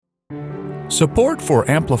Support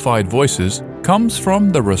for Amplified Voices comes from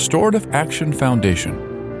the Restorative Action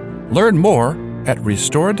Foundation. Learn more at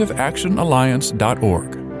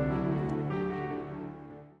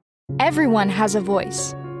restorativectionalliance.org. Everyone has a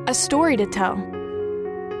voice, a story to tell.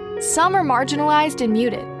 Some are marginalized and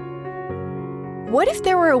muted. What if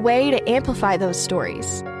there were a way to amplify those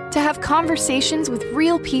stories? To have conversations with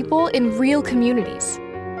real people in real communities?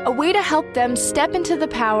 A way to help them step into the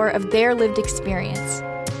power of their lived experience.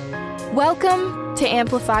 Welcome to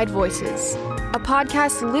Amplified Voices, a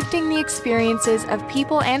podcast lifting the experiences of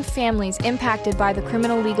people and families impacted by the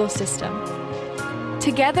criminal legal system.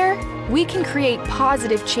 Together, we can create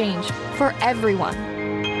positive change for everyone.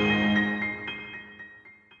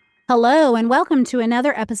 Hello, and welcome to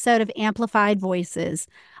another episode of Amplified Voices.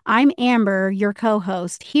 I'm Amber, your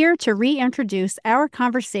co-host, here to reintroduce our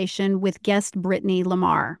conversation with guest Brittany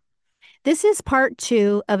LaMarr. This is part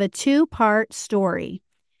 2 of a 2-part story.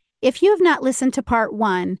 If you have not listened to part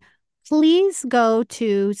 1, please go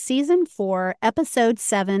to season 4, episode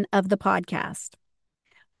 7 of the podcast.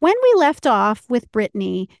 When we left off with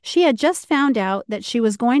Brittany, she had just found out that she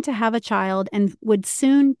was going to have a child and would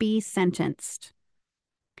soon be sentenced.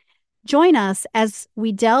 Join us as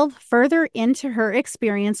we delve further into her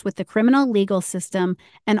experience with the criminal legal system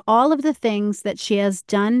and all of the things that she has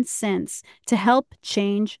done since to help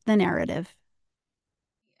change the narrative.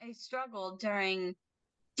 I struggled during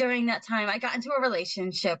that time. I got into a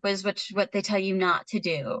relationship, what they tell you not to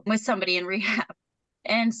do, with somebody in rehab.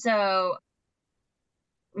 And so,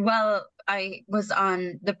 I was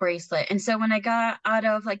on the bracelet. And so when I got out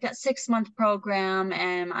of that 6-month program,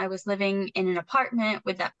 and I was living in an apartment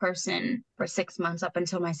with that person for 6 months up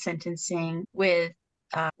until my sentencing with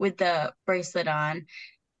the bracelet on.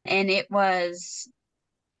 And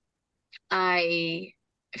I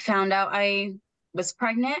found out I was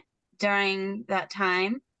pregnant during that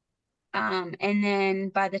time. And then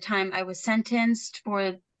by the time I was sentenced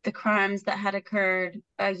for the crimes that had occurred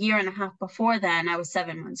a year and a half before then, I was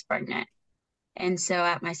 7 months pregnant. And so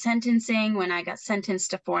at my sentencing, when I got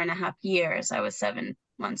sentenced to 4.5 years, I was 7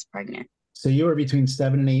 months pregnant. So you were between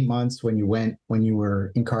 7 and 8 months when you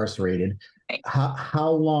were incarcerated. Right. How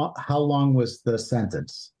long was the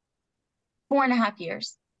sentence? 4.5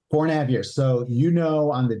 years. 4.5 years. So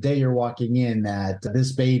on the day you're walking in that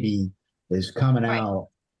this baby is coming out,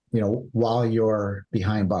 while you're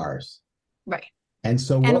behind bars. Right. And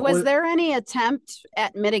was there any attempt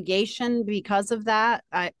at mitigation because of that?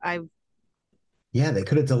 Yeah, they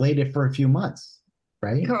could have delayed it for a few months,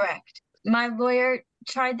 right? Correct. My lawyer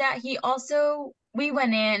tried that. We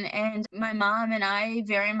went in, and my mom and I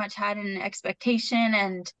very much had an expectation,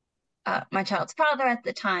 and my child's father at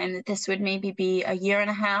the time, that this would maybe be a year and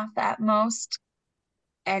a half at most.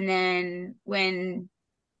 And then when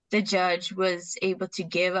the judge was able to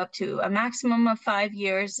give up to a maximum of 5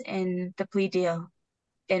 years in the plea deal,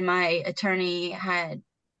 and my attorney had,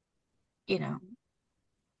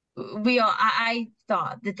 I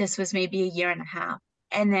thought that this was maybe a year and a half.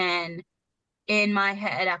 And then in my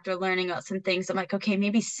head, after learning about some things, I'm like, okay,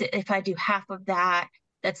 maybe if I do half of that,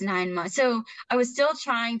 that's 9 months. So I was still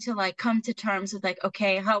trying to come to terms with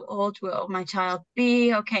okay, how old will my child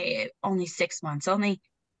be? Okay, only 6 months, only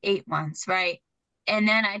 8 months, right? And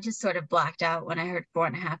then I just sort of blacked out when I heard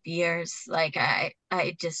 4.5 years. I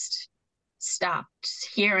just stopped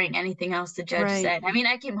hearing anything else the judge said. I mean,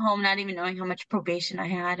 I came home not even knowing how much probation I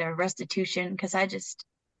had or restitution, because I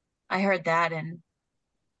heard that, and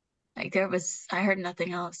I heard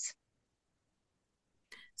nothing else.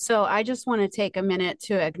 So I just want to take a minute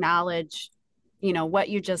to acknowledge, what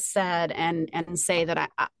you just said, and say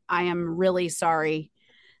that I am really sorry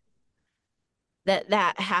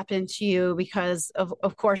that happened to you, because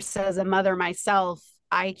of course, as a mother myself,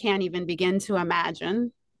 I can't even begin to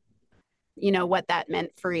imagine, what that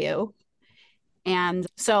meant for you. And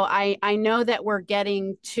so I know that we're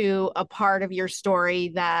getting to a part of your story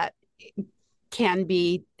that can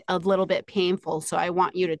be a little bit painful. So I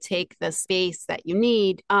want you to take the space that you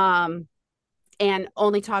need, and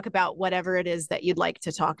only talk about whatever it is that you'd like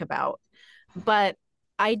to talk about. But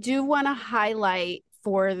I do want to highlight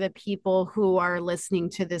for the people who are listening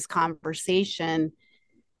to this conversation,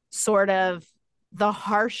 sort of the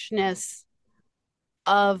harshness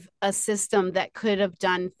of a system that could have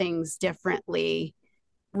done things differently,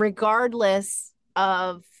 regardless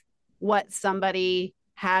of what somebody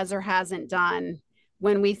has or hasn't done.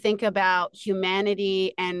 When we think about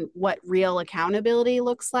humanity and what real accountability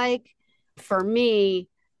looks like, for me,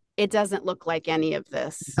 it doesn't look like any of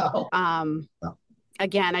this. No. No.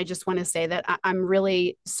 Again, I just want to say that I'm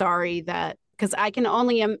really sorry that, because I can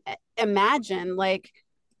only imagine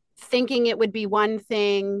thinking it would be one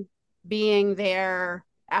thing being there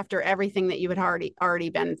after everything that you had already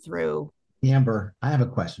been through. Amber, I have a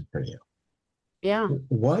question for you. Yeah.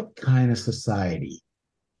 What kind of society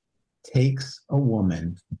takes a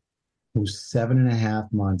woman who's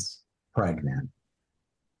 7.5 months pregnant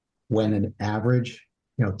when an average,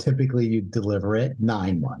 typically you deliver it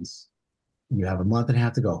 9 months, you have a month and a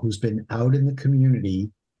half to go, who's been out in the community,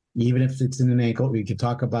 even if it's in an ankle, we can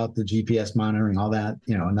talk about the GPS monitoring, all that,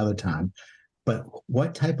 another time. But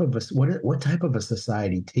what type of a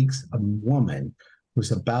society takes a woman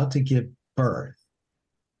who's about to give birth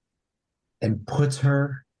and puts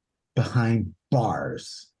her behind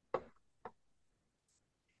bars?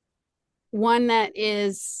 One that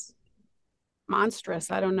is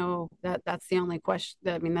monstrous. I don't know, that's the only question.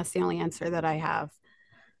 I mean, that's the only answer that I have.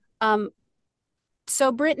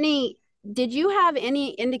 So Brittany, did you have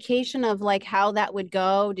any indication of like how that would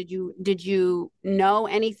go? Did you know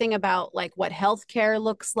anything about like what healthcare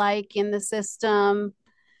looks like in the system?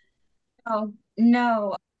 Oh,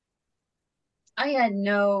 no, I had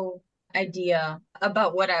no idea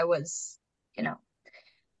about what I was, you know,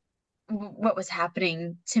 what was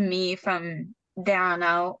happening to me from there on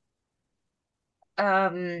out.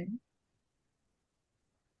 Um,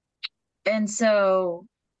 and so,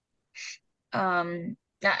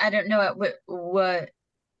 I don't know at what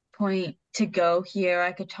point to go here.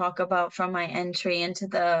 I could talk about from my entry into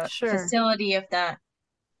the Sure. facility if that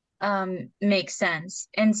makes sense.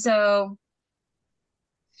 And so,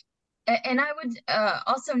 and I would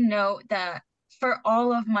also note that for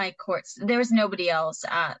all of my courts, there was nobody else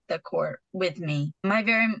at the court with me. My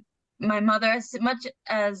mother, as much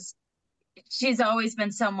as she's always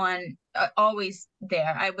been someone always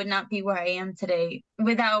there, I would not be where I am today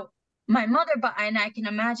without my mother. But and I can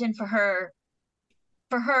imagine for her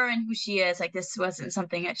and who she is, like this wasn't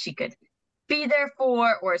something that she could be there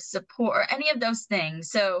for or support or any of those things.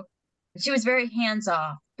 So she was very hands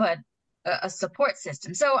off, but a support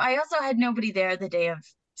system. So I also had nobody there the day of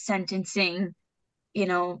sentencing.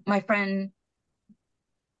 My friend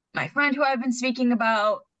who I've been speaking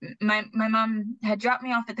about, my mom had dropped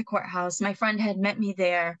me off at the courthouse. My friend had met me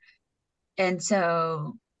there. And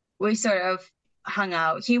so we sort of hung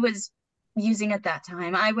out. He was using at that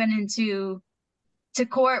time. I went into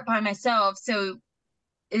court by myself. So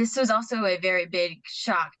this was also a very big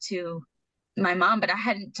shock to my mom, but I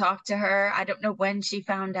hadn't talked to her. I don't know when she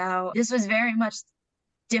found out. This was very much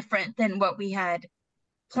different than what we had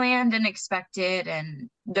planned and expected, and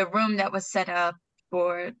the room that was set up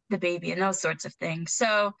for the baby and those sorts of things.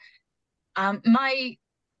 So my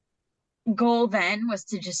goal then was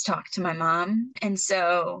to just talk to my mom. And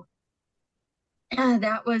so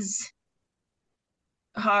that was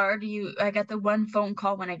hard. I got the one phone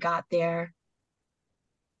call when I got there.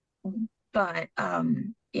 But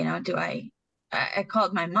I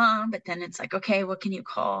called my mom, but then it's like, okay, what can you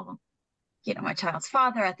call, my child's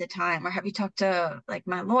father at the time? Or have you talked to like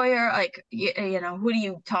my lawyer? Like, who do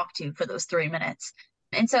you talk to for those 3 minutes?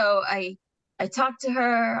 And so I talked to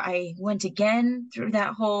her. I went again through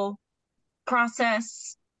that whole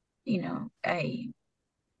process. I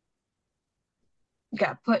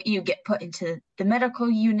you get put into the medical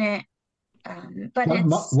unit. But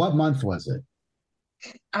What month was it?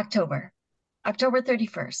 October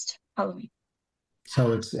 31st, Halloween.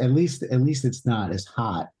 So it's at least it's not as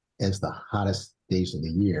hot as the hottest days of the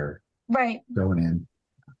year. Right. Going in.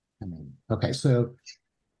 I mean, okay, so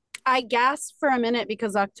I gasped for a minute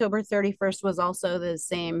because October 31st was also the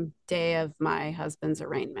same day of my husband's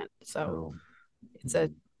arraignment. So it's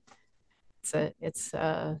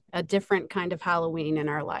a different kind of Halloween in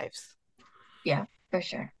our lives. Yeah, for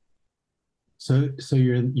sure. So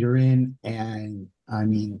you're in, and I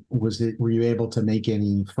mean, were you able to make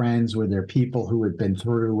any friends? Were there people who had been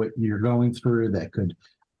through what you're going through that could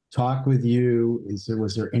talk with you?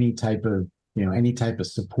 Was there any type of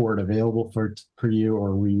support available for you,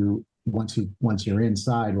 or were you once you're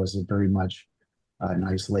inside, was it very much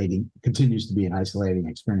continues to be an isolating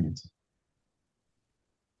experience?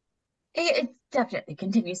 It definitely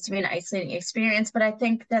continues to be an isolating experience, but I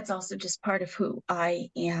think that's also just part of who I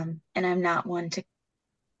am. And I'm not one to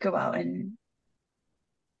go out and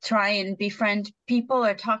try and befriend people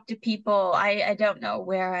or talk to people. I don't know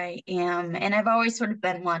where I am. And I've always sort of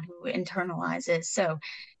been one who internalizes. So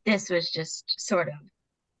this was just sort of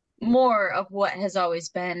more of what has always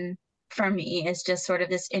been for me, is just sort of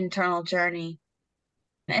this internal journey.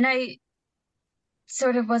 And I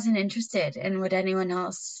sort of wasn't interested in what anyone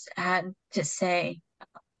else had to say,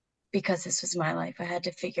 because this was my life I had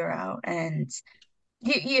to figure out. And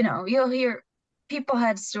you'll hear people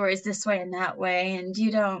had stories this way and that way, and you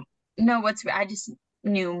don't know I just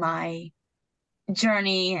knew my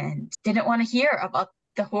journey and didn't want to hear about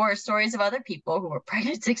the horror stories of other people who were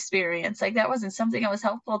pregnant experience. Like that wasn't something that was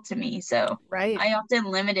helpful to me. So Right. I often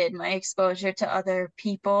limited my exposure to other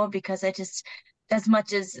people because I just, as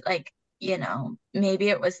much as like, maybe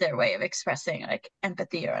it was their way of expressing like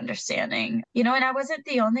empathy or understanding, and I wasn't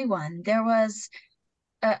the only one. There was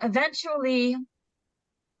eventually,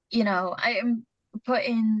 I am put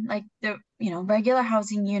in like the, regular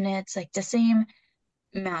housing units, like the same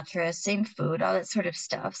mattress, same food, all that sort of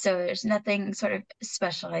stuff. So there's nothing sort of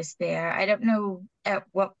specialized there. I don't know at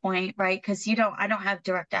what point, right? Because I don't have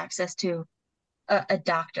direct access to a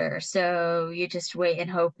doctor. So you just wait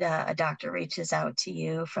and hope that a doctor reaches out to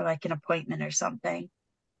you for like an appointment or something.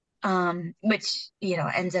 Which,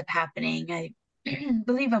 ends up happening, I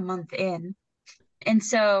believe a month in. And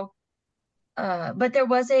so, but there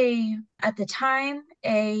was at the time,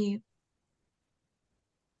 it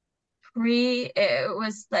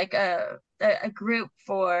was like a group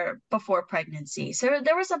for before pregnancy. So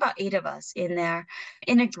there was about 8 of us in there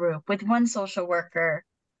in a group with one social worker.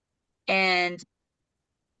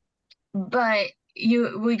 But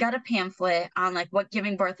we got a pamphlet on like what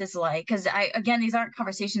giving birth is like. Cause again, these aren't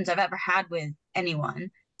conversations I've ever had with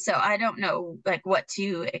anyone. So I don't know like what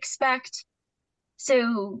to expect.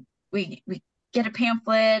 So we get a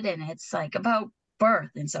pamphlet and it's like about birth.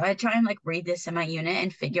 And so I try and like read this in my unit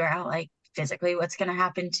and figure out like physically what's going to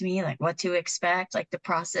happen to me, like what to expect, like the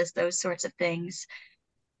process, those sorts of things.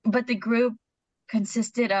 But the group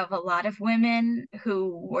consisted of a lot of women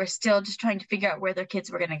who were still just trying to figure out where their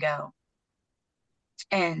kids were going to go.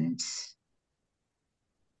 And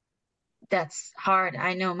that's hard.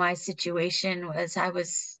 I know my situation was I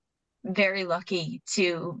was very lucky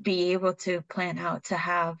to be able to plan out to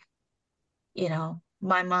have,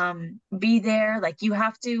 my mom be there. Like you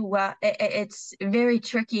have to, it's very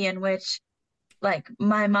tricky in which like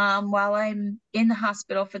my mom, while I'm in the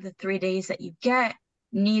hospital for the 3 days that you get,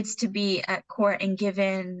 needs to be at court and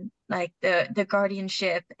given like the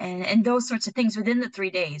guardianship and those sorts of things within the 3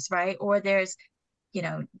 days, right? Or there's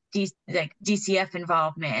like DCF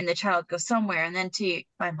involvement and the child goes somewhere and then to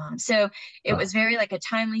my mom. So it was very like a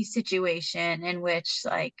timely situation in which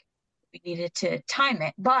like we needed to time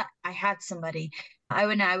it, but I had somebody. I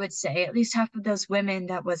would say at least half of those women,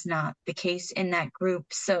 that was not the case in that group.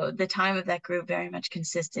 So the time of that group very much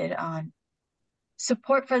consisted on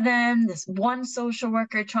support for them, this one social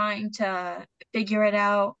worker trying to figure it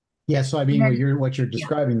out. Yeah. So I mean, what you're Yeah.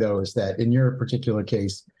 describing though is that in your particular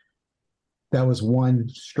case, that was one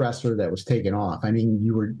stressor that was taken off. I mean,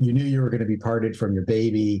 you knew you were going to be parted from your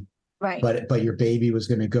baby, Right. But your baby was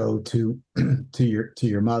going to go to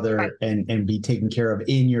your mother Right. and be taken care of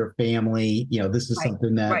in your family. This is Right.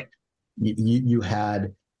 something that Right. you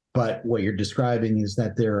had. But what you're describing is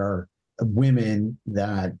that there are women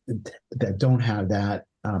that don't have that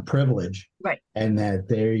privilege, Right. and that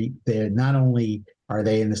they're not only are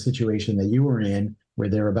they in the situation that you were in, where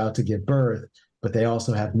they're about to give birth, but they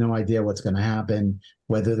also have no idea what's going to happen,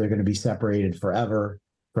 whether they're going to be separated forever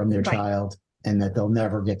from their Right. child, and that they'll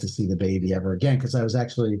never get to see the baby ever again. Because I was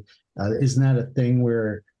actually, isn't that a thing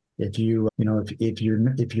where if if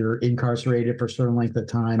you're incarcerated for a certain length of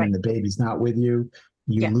time Right. and the baby's not with you,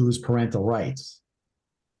 you Yeah. lose parental rights.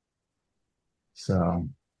 So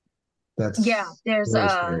that's there's very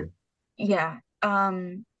scary.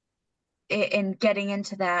 in getting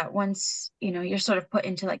into that, once you're sort of put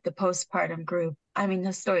into like the postpartum group, I mean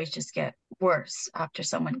the stories just get worse after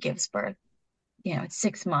someone gives birth. It's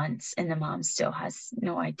 6 months and the mom still has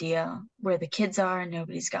no idea where the kids are and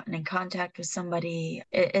nobody's gotten in contact with somebody.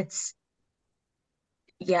 I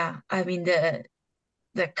mean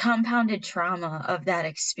the compounded trauma of that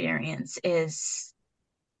experience is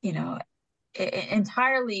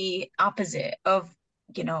entirely opposite of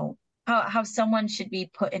how someone should be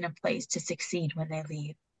put in a place to succeed when they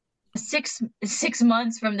leave. Six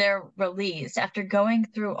months from their release, after going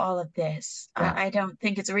through all of this, Yeah. I don't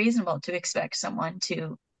think it's reasonable to expect someone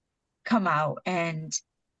to come out and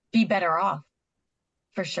be better off,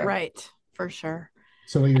 for sure. Right, for sure.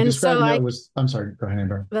 So what you're describing that was, I'm sorry, go ahead,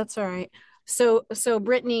 Amber. That's all right. So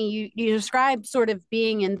Brittany, you described sort of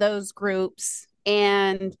being in those groups,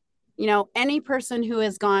 and any person who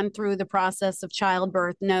has gone through the process of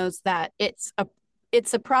childbirth knows that it's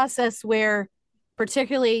a process where,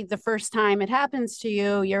 particularly the first time it happens to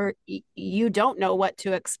you, you don't know what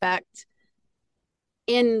to expect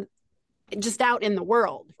in just out in the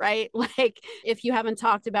world, right? Like if you haven't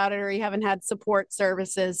talked about it or you haven't had support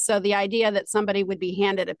services. So the idea that somebody would be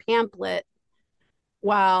handed a pamphlet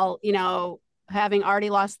while, having already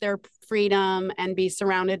lost their freedom and be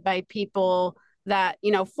surrounded by people that,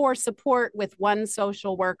 for support with one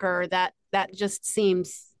social worker, that just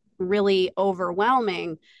seems really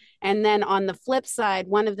overwhelming. And then on the flip side,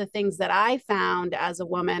 one of the things that I found as a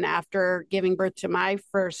woman after giving birth to my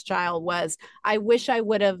first child was, I wish I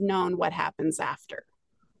would have known what happens after.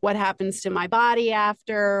 What happens to my body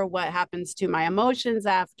after, what happens to my emotions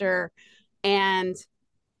after. And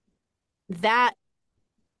that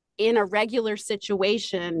in a regular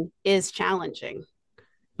situation is challenging,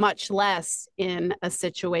 much less in a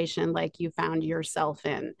situation like you found yourself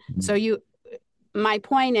in. Mm-hmm. So my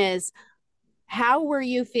point is, how were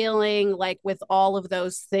you feeling like with all of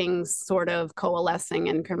those things sort of coalescing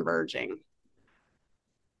and converging?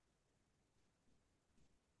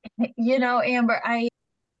 Amber, I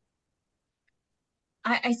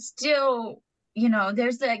still,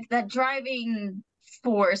 there's that driving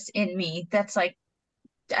force in me that's like,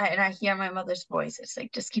 and I hear my mother's voice. It's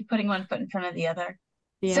like, just keep putting one foot in front of the other.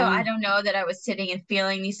 Yeah. So I don't know that I was sitting and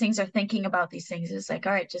feeling these things or thinking about these things. It's like,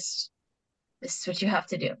 all right, this is what you have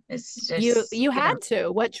to do. It's just, you had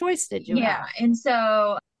to. What choice did you have? Yeah. And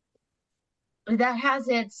so that has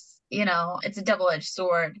its, it's a double-edged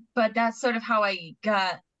sword, but that's sort of how I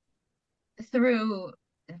got through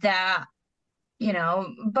that,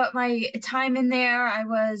 but my time in there, I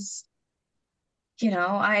was,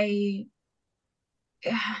 it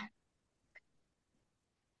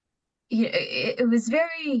was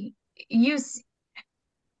very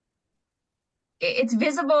it's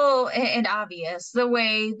visible and obvious the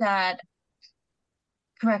way that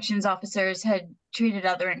corrections officers had treated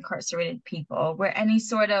other incarcerated people, where any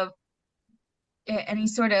sort of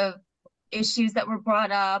issues that were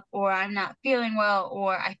brought up, or I'm not feeling well,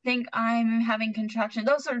 or I think I'm having contractions,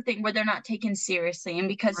 those sort of things, where they're not taken seriously. And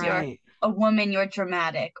because you're a woman, you're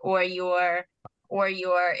dramatic, or you're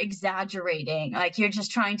exaggerating, like you're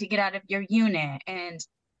just trying to get out of your unit. And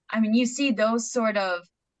I mean, you see those sort of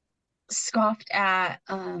scoffed at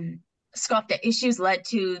issues led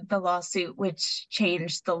to the lawsuit, which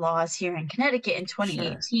changed the laws here in Connecticut in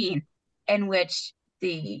 2018, in which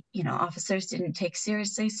the officers didn't take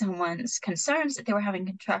seriously someone's concerns that they were having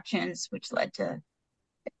contractions, which led to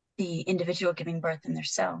the individual giving birth in their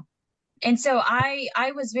cell. And so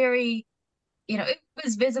I was very, it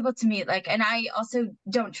was visible to me, like, and I also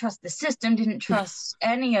don't trust the system, didn't trust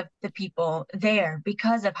any of the people there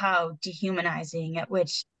because of how dehumanizing at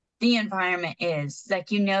which the environment is. Like,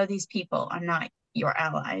 these people are not your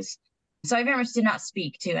allies. So I very much did not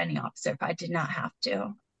speak to any officer if I did not have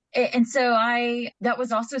to. And so that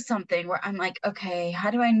was also something where I'm like, okay,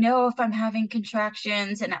 how do I know if I'm having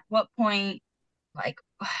contractions? And at what point, like,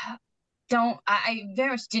 I very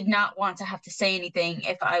much did not want to have to say anything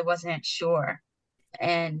if I wasn't sure.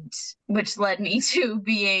 And which led me to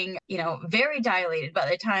being, very dilated by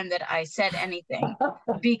the time that I said anything,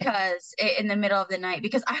 because in the middle of the night,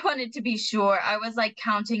 because I wanted to be sure. I was like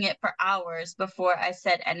counting it for hours before I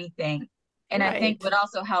said anything. And I think what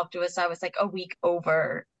also helped was I was like a week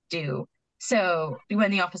overdue. So when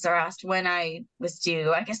the officer asked when I was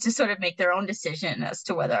due, I guess to sort of make their own decision as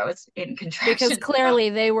to whether I was in contraction. Because clearly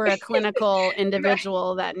they were a clinical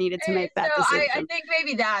individual that needed to make that decision. I think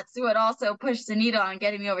maybe that's what also pushed the needle on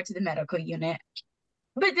getting me over to the medical unit.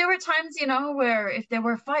 But there were times, where if there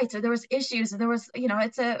were fights or there was issues, or there was,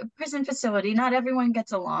 it's a prison facility, not everyone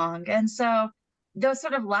gets along. And so those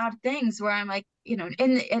sort of loud things where I'm like,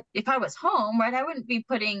 if I was home, right, I wouldn't be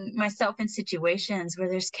putting myself in situations where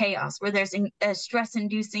there's chaos, where there's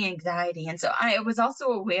stress-inducing anxiety. And so I was also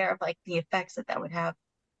aware of like the effects that would have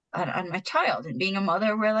on my child, and being a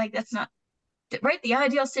mother where like that's not the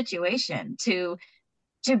ideal situation to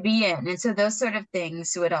be in. And so those sort of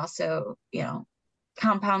things would also,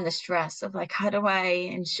 compound the stress of like, how do I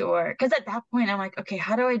ensure? Because at that point I'm like, okay,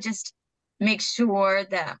 how do I just make sure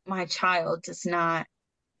that my child does not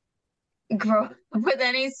grow with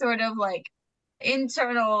any sort of like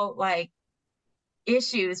internal like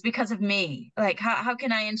issues because of me? Like, how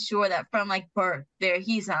can I ensure that from like birth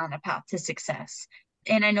he's on a path to success?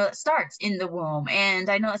 And I know it starts in the womb, and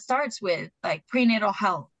I know it starts with like prenatal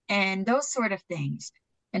health and those sort of things.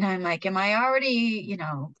 And I'm like, am I already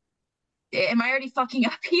fucking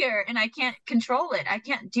up here, and I can't control it? I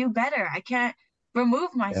can't do better. I can't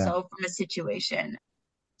remove myself from a situation.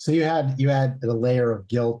 So you had a layer of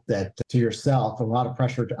guilt that to yourself, a lot of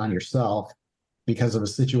pressure on yourself because of a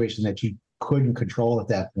situation that you couldn't control at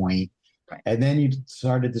that point. Right. And then you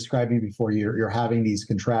started describing before you're having these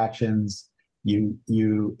contractions. You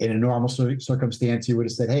in a normal circumstance, you would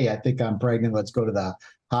have said, hey, I think I'm pregnant. Let's go to the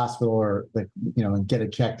hospital or and get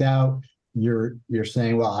it checked out. You're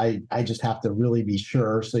saying, well, I just have to really be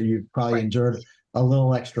sure. So you've probably endured a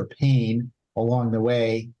little extra pain along the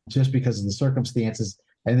way just because of the circumstances.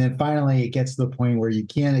 And then finally, it gets to the point where you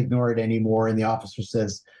can't ignore it anymore, and the officer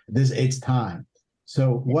says, it's time.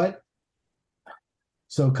 So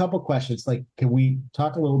a couple questions, like, can we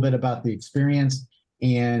talk a little bit about the experience,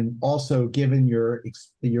 and also, given your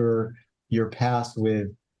past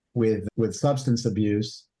with substance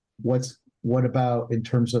abuse, what about in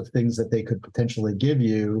terms of things that they could potentially give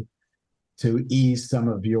you to ease some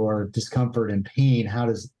of your discomfort and pain?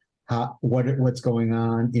 What's going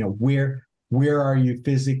on? Where are you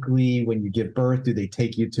physically when you give birth? Do they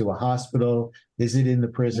take you to a hospital? Is it in the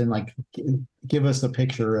prison? Like, give us a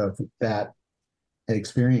picture of that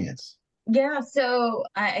experience. Yeah, so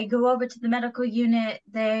I go over to the medical unit.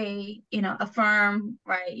 They, affirm,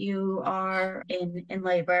 right, you are in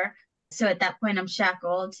labor. So at that point, I'm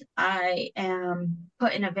shackled. I am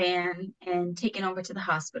put in a van and taken over to the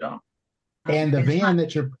hospital. And the van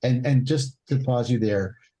that and just to pause you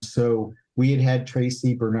there. So we had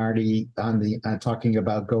Tracy Bernardi on the talking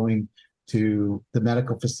about going to the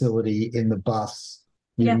medical facility in the bus.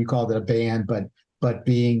 You called it a van, but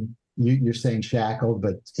being you're saying shackled,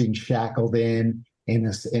 but being shackled in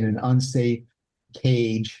an unsafe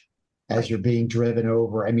cage as you're being driven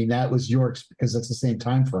over. I mean, that was because that's the same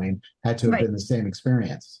time frame. Had to have been the same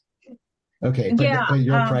experience. Okay, but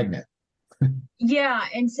you're pregnant. Yeah,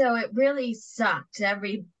 and so it really sucked,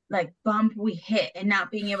 every bump we hit, and not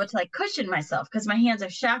being able to cushion myself because my hands are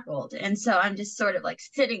shackled. And so I'm just sort of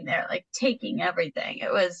sitting there, taking everything.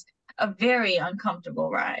 It was a very uncomfortable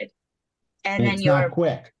ride. And then it's not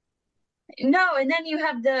quick. No, and then you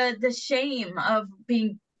have the shame of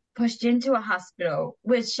being pushed into a hospital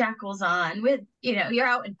with shackles on, with, you're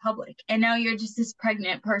out in public, and now you're just this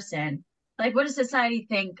pregnant person. What does society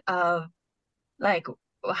think of,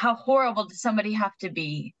 how horrible does somebody have to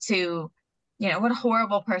be to, what a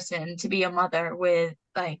horrible person to be a mother with,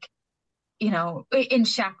 in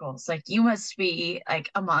shackles. You must be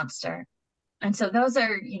a monster. And so those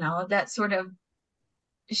are, that sort of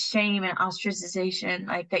shame and ostracization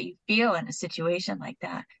that you feel in a situation like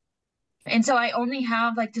that. And so I only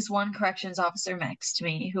have this one corrections officer next to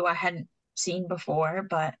me who I hadn't seen before,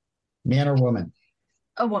 but man or woman?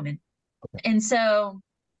 A woman. Okay. And so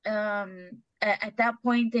at that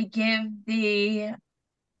point they give the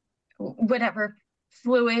whatever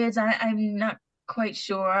fluids. I'm not quite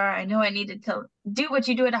sure. I know I needed to do what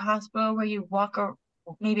you do at a hospital where you walk, or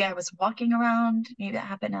maybe I was walking around. Maybe that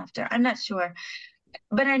happened after. I'm not sure.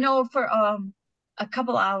 But I know for a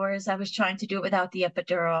couple hours I was trying to do it without the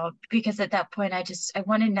epidural, because at that point I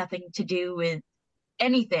wanted nothing to do with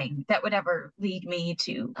anything that would ever lead me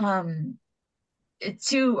to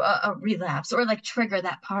a relapse or trigger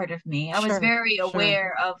that part of me. I was very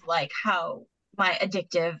aware of how my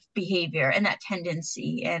addictive behavior and that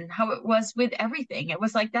tendency, and how it was with everything. It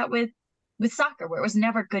was like that with soccer, where it was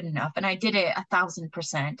never good enough, and I did it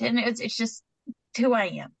 1,000%, and it's just who I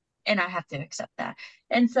am. And I have to accept that.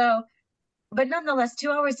 And so, but nonetheless,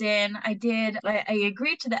 2 hours in, I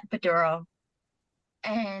agreed to that epidural.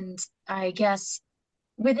 And I guess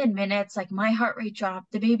within minutes, my heart rate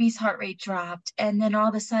dropped, the baby's heart rate dropped. And then all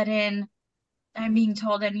of a sudden, I'm being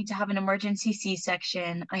told I need to have an emergency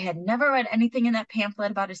C-section. I had never read anything in that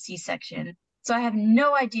pamphlet about a C-section, so I have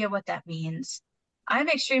no idea what that means. I'm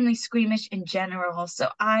extremely squeamish in general. So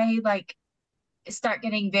I start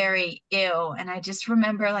getting very ill, and I just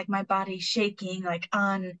remember my body shaking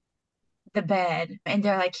on the bed, and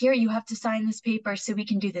they're here, you have to sign this paper so we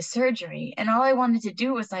can do the surgery. And all I wanted to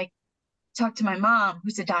do was talk to my mom,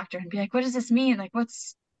 who's a doctor, and be what does this mean?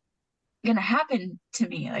 What's gonna happen to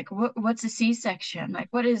me? What's a C-section?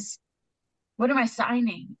 What am I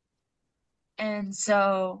signing? And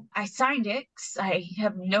so I signed it, 'cause I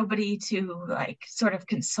have nobody to sort of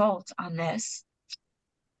consult on this.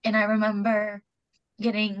 And I remember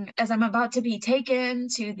as I'm about to be taken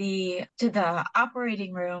to the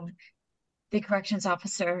operating room, the corrections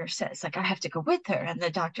officer says I have to go with her, and the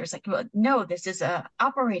doctor's well, no, this is a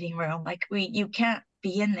operating room, you can't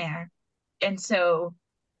be in there. And so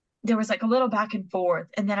there was a little back and forth,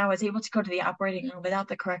 and then I was able to go to the operating room without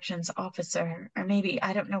the corrections officer, or maybe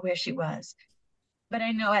I don't know where she was, but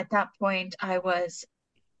I know at that point I was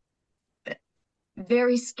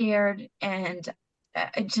very scared, and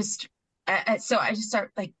so I just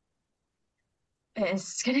start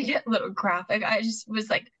it's gonna get a little graphic. I just was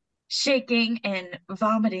shaking and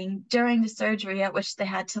vomiting during the surgery, at which they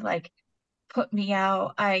had to put me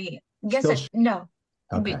out. I guess no.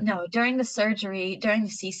 Okay. No, during the surgery, during the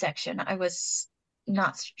C-section, I was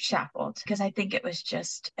not shackled, because I think it was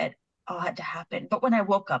just it all had to happen. But when I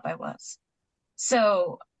woke up, I was.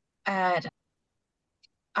 So I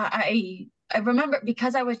I remember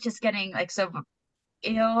because I was just getting like so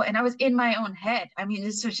ill and I was in my own head. I mean,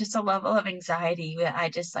 this was just a level of anxiety that I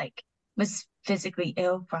just like was physically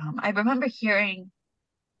ill from. I remember hearing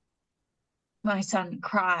my son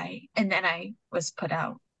cry, and then I was put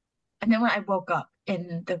out. And then when I woke up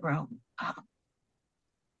in the room,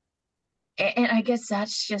 and I guess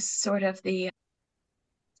that's just sort of the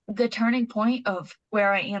turning point of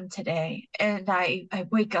where I am today. And I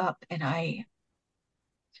wake up and I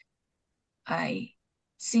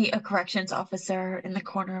see a corrections officer in the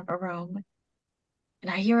corner of a room,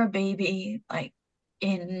 and I hear a baby like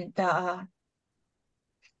in the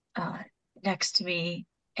next to me,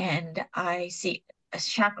 and I see a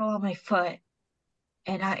shackle on my foot,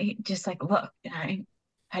 and I just like look, and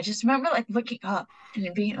I just remember like looking up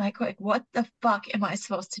and being like what the fuck am I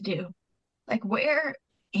supposed to do? Like, where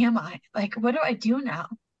am I? Like, what do I do now?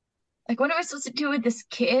 Like, what am I supposed to do with this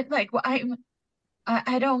kid? Like,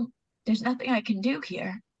 I don't, there's nothing I can do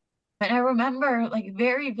here. And I remember like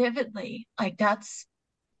very vividly, like that's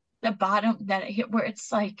the bottom that it hit, where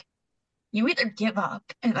it's like you either give up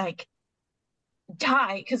and like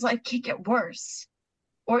die because life can't get worse,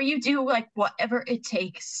 or you do like whatever it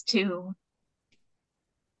takes to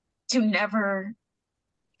never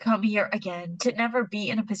come here again, to never be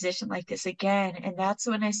in a position like this again. And that's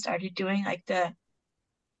when I started doing like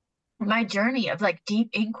my journey of like deep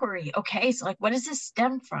inquiry. Okay, so like what does this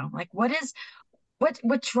stem from? Like what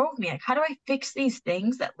drove me? Like how do I fix these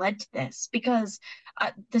things that led to this? Because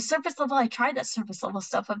the surface level, I tried that surface level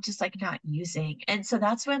stuff of just like not using. And so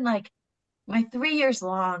that's when like my 3 years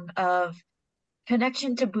long of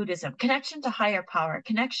connection to Buddhism, connection to higher power,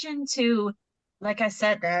 connection to, like I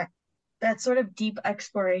said, that sort of deep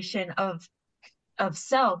exploration of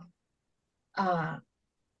self,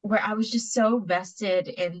 where I was just so vested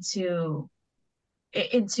into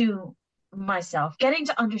myself, getting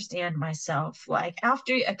to understand myself, like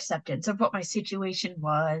after acceptance of what my situation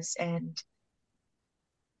was, and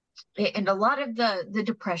a lot of the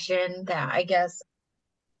depression that I guess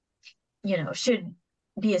should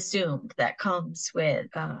be assumed that comes with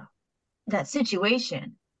that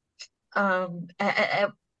situation.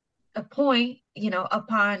 At a point,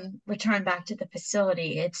 upon return back to the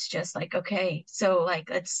facility, it's just like, okay, so like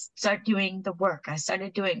let's start doing the work. I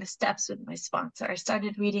started doing the steps with my sponsor. I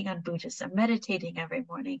started reading on Buddhism, meditating every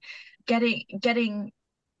morning, getting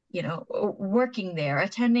working there,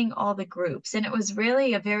 attending all the groups. And it was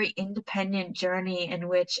really a very independent journey in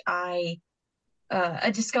which a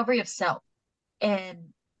discovery of self, and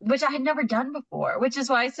which I had never done before, which is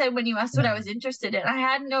why I said when you asked what I was interested in, I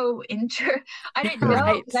had no interest. I didn't know,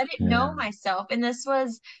 Right. I didn't know myself. And this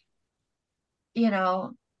was,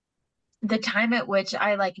 the time at which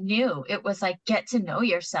I like knew it was like, get to know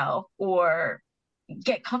yourself or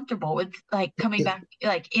get comfortable with like coming back,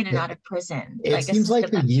 like in and out of prison. It seems like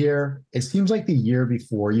the year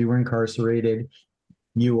before you were incarcerated,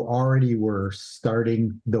 you already were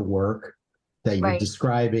starting the work that you were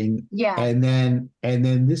describing. Yeah. And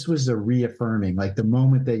then this was a reaffirming, like the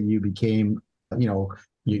moment that you became,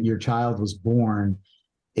 your child was born,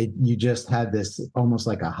 you just had this almost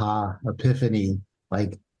like aha epiphany,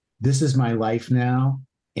 like this is my life now.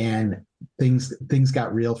 And things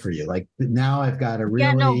got real for you. Like now I've got to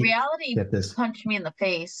really reality get this. Punched me in the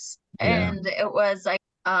face. And it was like,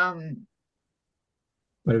 but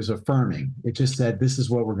it was affirming. It just said, this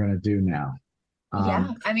is what we're going to do now.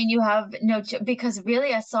 Yeah, I mean, you have because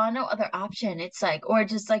really I saw no other option. It's like, or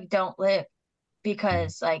just like don't live,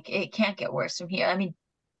 because like it can't get worse from here. I mean,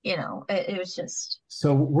 it was just.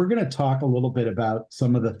 So we're going to talk a little bit about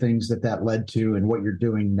some of the things that led to and what you're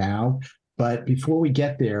doing now. But before we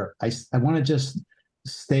get there, I want to just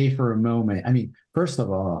stay for a moment. I mean, first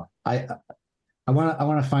of all, I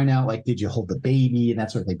want to find out, like, did you hold the baby and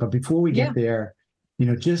that sort of thing? But before we get there,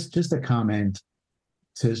 just a comment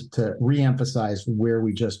to reemphasize where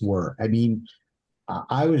we just were. I mean,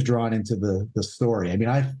 I was drawn into the story. I mean,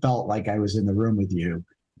 I felt like I was in the room with you,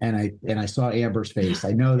 and I saw Amber's face.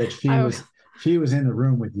 I know that she was in the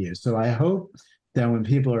room with you. So I hope that when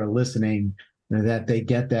people are listening, that they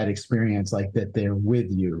get that experience, like that they're with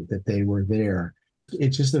you, that they were there.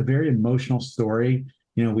 It's just a very emotional story.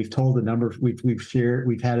 We've told a number, we've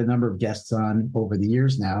had a number of guests on over the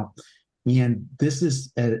years now, and this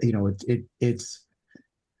is,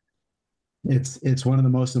 it's one of the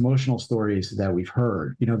most emotional stories that we've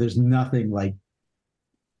heard. There's nothing like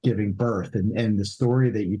giving birth, and the story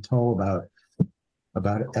that you told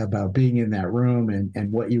about being in that room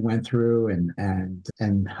and what you went through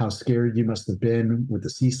and how scared you must have been with the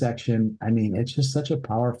C-section. I mean, it's just such a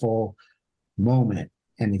powerful moment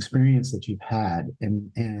and experience that you've had.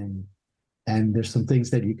 And And there's some things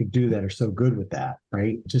that you could do that are so good with that,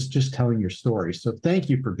 right? Just telling your story. So thank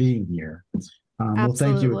you for being here. We'll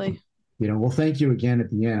thank you. Absolutely. We'll thank you again at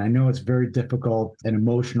the end. I know it's very difficult and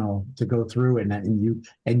emotional to go through,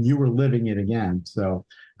 and you were living it again. So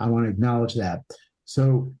I want to acknowledge that.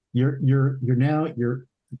 So you're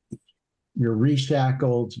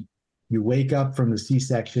reshackled. You wake up from the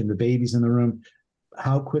C-section. The baby's in the room.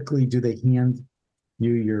 How quickly do they hand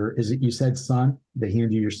you you said son? They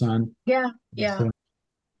hand you your son? Yeah. So,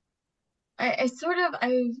 I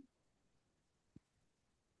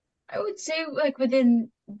would say like within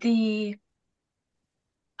the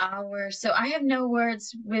hour. So I have no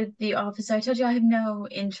words with the officer. I told you I have no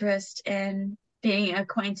interest in being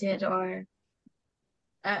acquainted or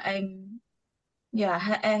I'm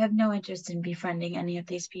yeah, I have no interest in befriending any of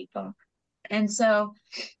these people. And so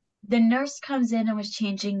the nurse comes in and was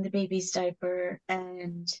changing the baby's diaper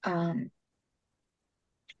and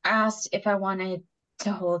asked if I wanted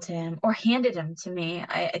to hold him or handed him to me.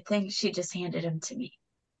 I think she just handed him to me.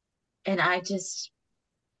 And I just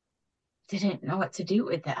didn't know what to do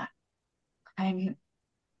with that. I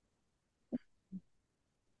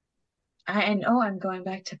know I'm going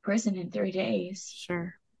back to prison in 3 days.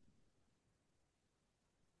 Sure.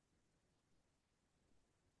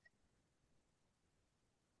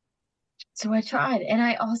 So I tried. And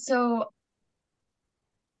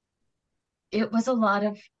it was a lot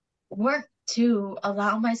of work to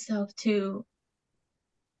allow myself to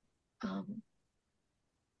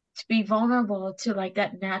be vulnerable to like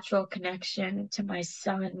that natural connection to my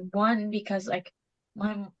son. One, because like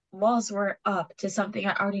my walls were up to something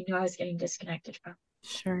I already knew I was getting disconnected from.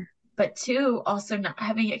 Sure. But two, also not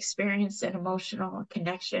having experienced an emotional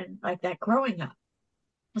connection like that growing up.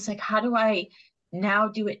 It's like, how do I now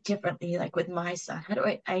do it differently, like with my son? How do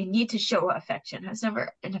I need to show affection. I was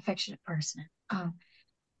never an affectionate person.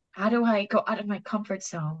 How do I go out of my comfort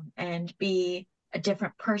zone and be a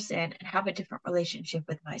different person and have a different relationship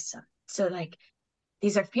with my son? So like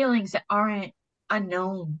these are feelings that aren't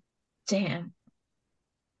unknown to him.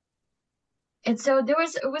 And so it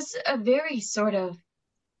was a very sort of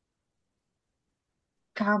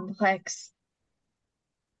complex,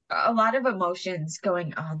 a lot of emotions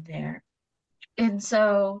going on there. And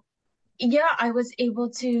so yeah, I was able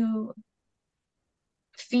to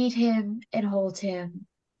feed him and hold him.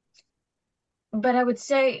 But I would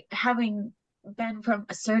say, having been from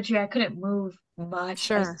a surgery, I couldn't move much.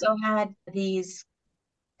 I Sure. still had these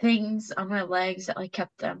things on my legs that like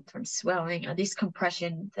kept them from swelling, or these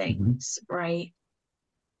compression things, right?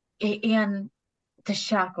 And the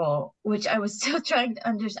shackle, which I was still trying to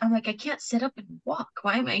understand. I'm like, I can't sit up and walk.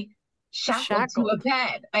 Why am I shackled to a Shackled.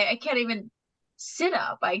 bed? I can't even sit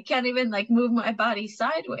up. I can't even like move my body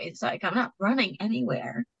sideways. Like I'm not running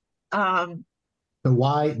anywhere. Um, the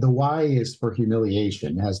Y is for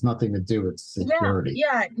humiliation. It has nothing to do with security.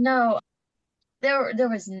 yeah, no,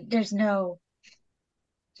 there's no,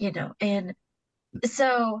 and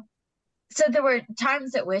so there were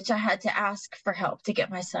times at which I had to ask for help to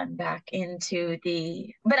get my son back but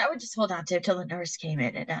I would just hold on to it till the nurse came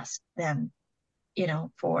in and asked them,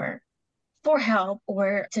 for help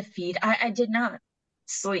or to feed. I did not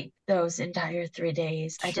sleep those entire 3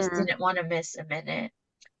 days. I just Sure. didn't want to miss a minute.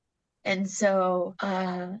 And so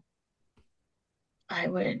I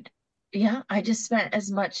just spent as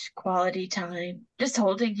much quality time just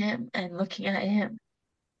holding him and looking at him.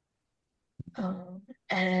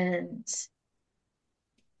 And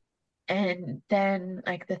then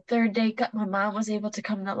like the third day, my mom was able to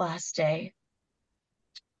come the last day.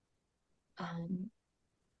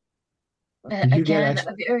 Did you get Again,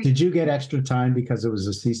 extra, did you get extra time because it was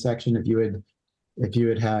a C-section? If you had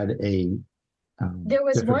a there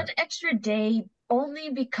was different... one extra day only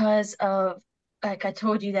because of, like I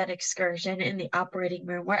told you, that excursion in the operating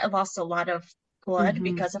room where I lost a lot of blood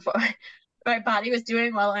because of what my body was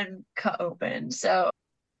doing while I'm cut open. So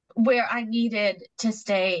where I needed to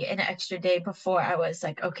stay an extra day before I was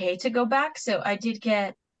like, okay to go back. So I did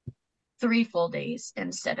get 3 full days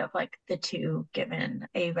instead of like the 2 given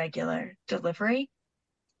a regular delivery.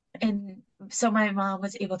 And so my mom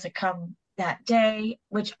was able to come that day,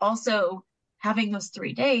 which also having those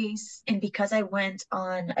 3 days. And because I went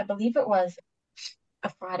on, I believe it was a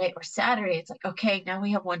Friday or Saturday, it's like, okay, now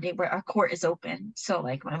we have one day where our court is open. So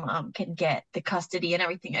like my mom can get the custody and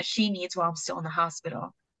everything that she needs while I'm still in the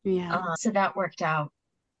hospital. Yeah. So that worked out.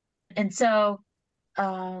 And so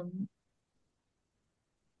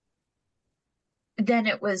then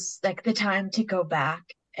it was like the time to go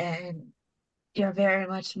back, and you're very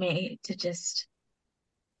much made to just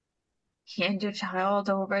hand your child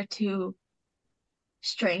over to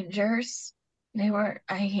strangers I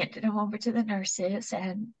handed him over to the nurses,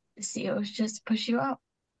 and the COs just push you out.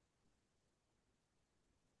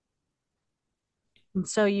 And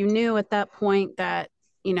so you knew at that point that,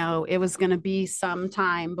 it was going to be some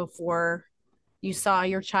time before you saw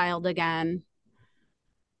your child again.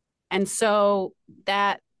 And so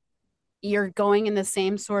that you're going in the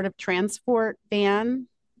same sort of transport van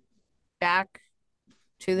back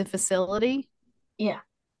to the facility. Yeah.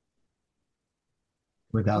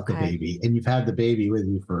 Without the Okay. baby. And you've had the baby with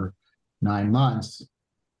you for 9 months,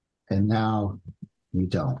 and now you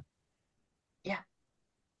don't. Yeah.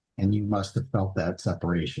 And you must have felt that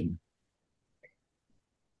separation.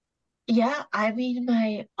 Yeah, I mean,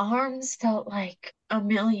 my arms felt like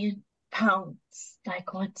 1,000,000 pounds,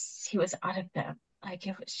 like once he was out of them. Like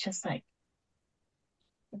it was just like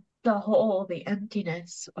the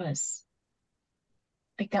emptiness was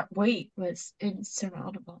like that weight was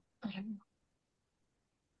insurmountable. I don't know.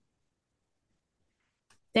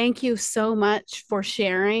 Thank you so much for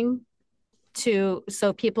sharing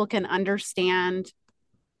so people can understand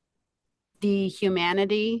the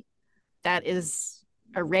humanity that is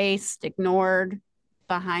erased, ignored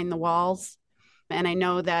behind the walls. And I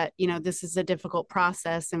know that, this is a difficult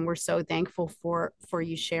process, and we're so thankful for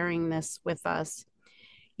you sharing this with us.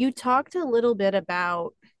 You talked a little bit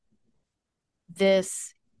about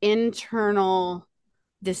this internal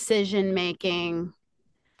decision making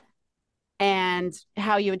and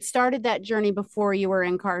how you had started that journey before you were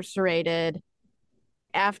incarcerated.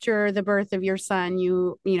 After the birth of your son,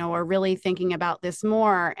 you are really thinking about this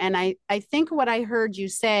more. And I think what I heard you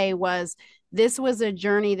say was this was a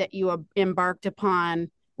journey that you embarked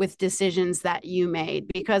upon with decisions that you made,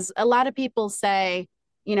 because a lot of people say,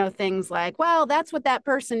 things like, well, that's what that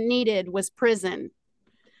person needed was prison.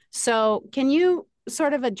 So can you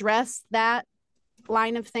sort of address that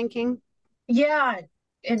line of thinking? Yeah,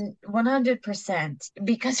 and 100%,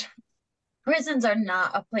 because prisons are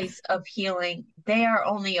not a place of healing. They are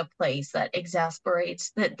only a place that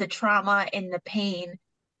exasperates the trauma and the pain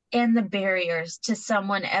and the barriers to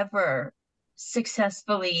someone ever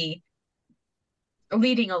successfully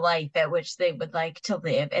leading a life at which they would like to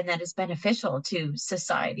live and that is beneficial to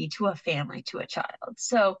society, to a family, to a child.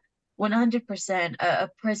 So 100%, a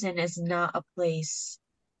prison is not a place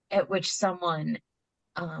at which someone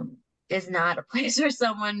is not a place where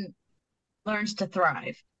someone learns to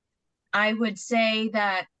thrive. I would say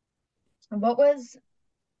that what was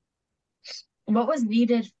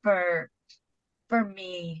needed for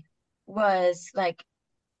me was like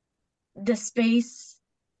the space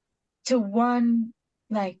to one,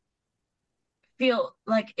 like feel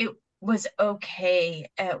like it was okay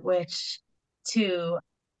at which to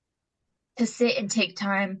sit and take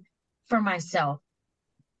time for myself.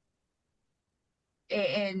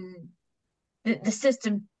 And the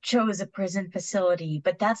system chose a prison facility,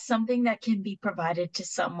 but that's something that can be provided to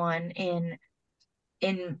someone in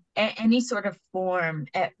any sort of form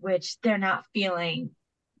at which they're not feeling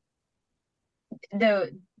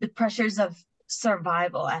the pressures of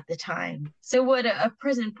survival at the time. So what a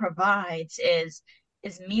prison provides is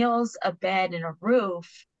meals, a bed, and a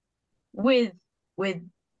roof with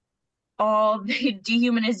all the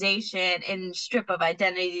dehumanization and strip of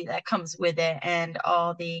identity that comes with it, and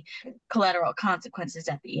all the collateral consequences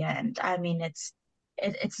at the end. I mean, it's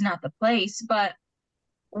not the place, but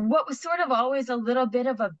what was sort of always a little bit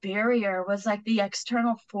of a barrier was like the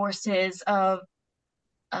external forces of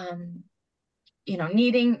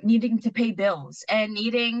needing to pay bills and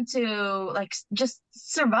needing to like just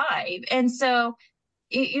survive. And so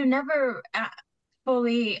you never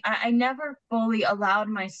I never fully allowed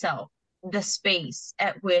myself the space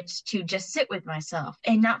at which to just sit with myself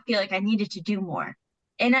and not feel like I needed to do more.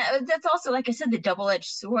 And that's also, like I said, the double-edged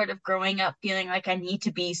sword of growing up feeling like I need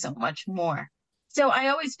to be so much more. So I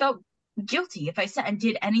always felt guilty if I sat and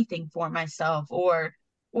did anything for myself or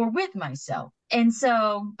with myself. And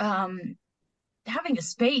so having a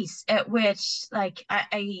space at which like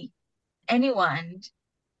anyone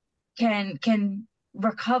can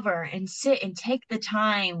recover and sit and take the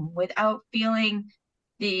time without feeling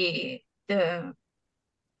the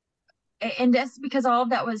and that's because all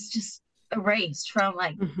of that was just erased from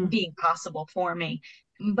like being possible for me.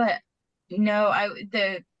 But no,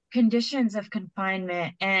 the conditions of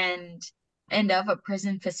confinement and of a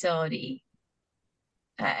prison facility,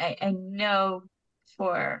 I know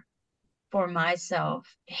for myself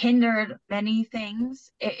hindered many things.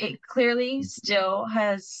 It clearly still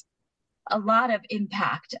has a lot of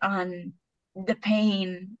impact on the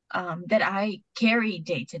pain that I carry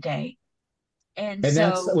day to day. And that's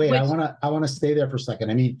so wait, I want to stay there for a second.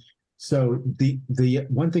 I mean, so the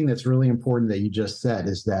one thing that's really important that you just said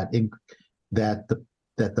is that that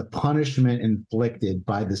the punishment inflicted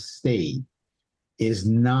by the state is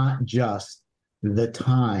not just the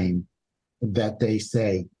time that they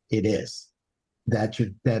say it is.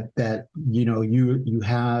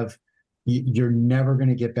 You're never going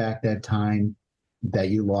to get back that time that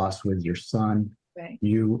you lost with your son. Right.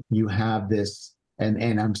 You have this,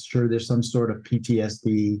 and I'm sure there's some sort of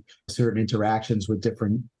PTSD, certain interactions with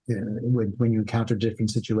different when you encounter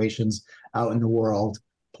different situations out in the world,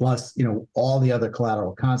 plus all the other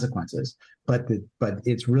collateral consequences. But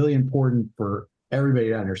it's really important for everybody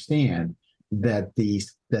to understand that the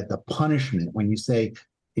punishment, when you say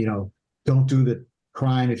don't do the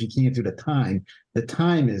crime if you can't do the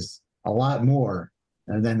time is a lot more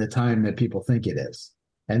than the time that people think it is.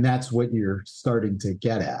 And that's what you're starting to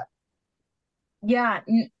get at. Yeah.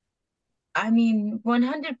 I mean,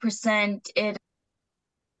 100%,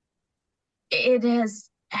 it has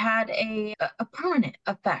had a permanent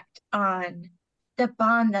effect on the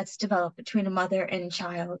bond that's developed between a mother and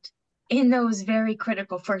child in those very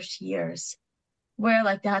critical first years,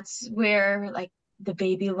 where that's where the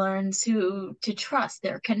baby learns who to trust,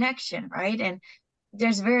 their connection, right? And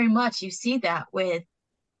there's very much, you see that with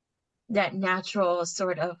that natural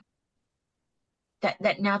sort of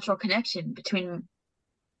that natural connection between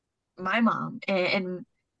my mom and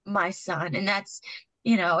my son. And that's,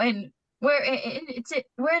 and we're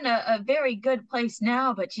in a very good place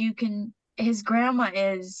now, but his grandma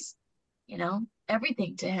is,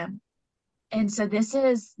 everything to him. And so this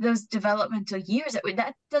is those developmental years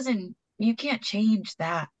you can't change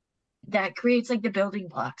that. That creates the building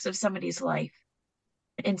blocks of somebody's life.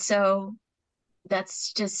 And so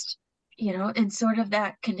that's just, and sort of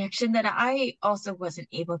that connection that I also wasn't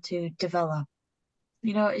able to develop.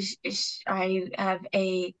 I have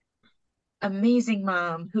a amazing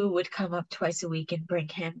mom who would come up twice a week and bring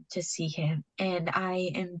him to see him. And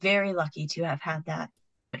I am very lucky to have had that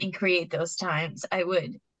and create those times.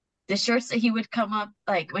 The shirts that he would come up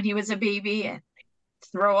when he was a baby and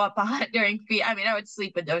throw up on during feed. I mean, I would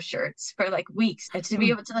sleep with those shirts for weeks, and to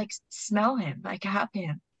be able to smell him, have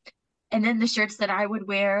him. And then the shirts that I would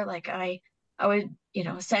wear, I would,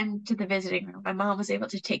 send to the visiting room. My mom was able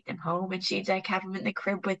to take them home, and she'd have them in the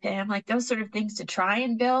crib with him, those sort of things to try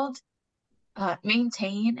and build,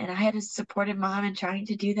 maintain. And I had a supportive mom in trying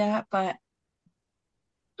to do that, but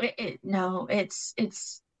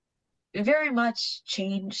it's very much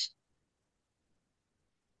changed.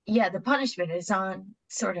 Yeah, the punishment is on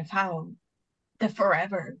sort of how the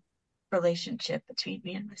forever relationship between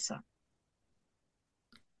me and my son.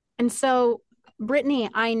 And so, Brittany,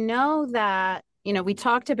 I know that, we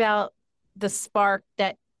talked about the spark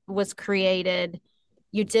that was created.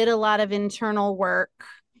 You did a lot of internal work.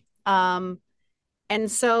 And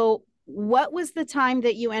so what was the time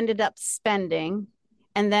that you ended up spending?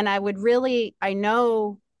 And then I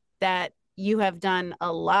know that you have done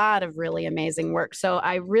a lot of really amazing work. So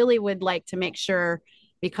I really would like to make sure,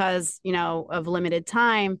 because, of limited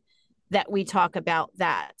time, that we talk about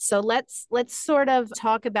that. So let's sort of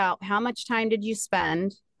talk about how much time did you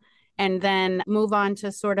spend, and then move on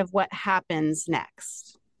to sort of what happens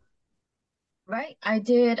next. Right. I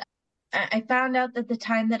did. I found out that the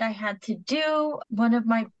time that I had to do one of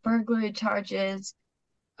my burglary charges,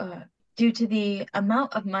 due to the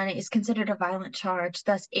amount of money, is considered a violent charge.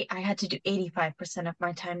 Thus, I had to do 85% of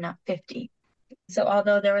my time, not 50. So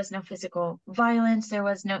although there was no physical violence, there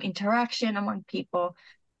was no interaction among people,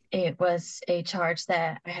 it was a charge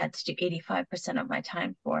that I had to do 85% of my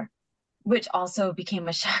time for, which also became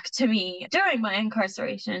a shock to me during my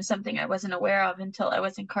incarceration, something I wasn't aware of until I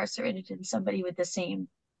was incarcerated, and somebody with the same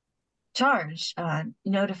charge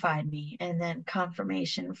notified me, and then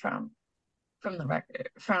confirmation from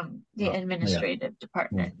the administrative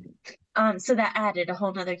department. So that added a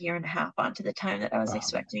whole nother year and a half onto the time that I was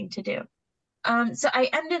expecting to do. So I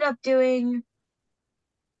ended up doing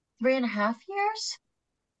 3.5 years.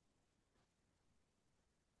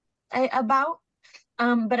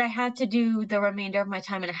 But I had to do the remainder of my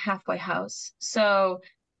time in a halfway house. So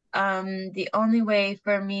the only way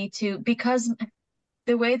for me to, because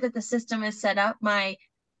the way that the system is set up, my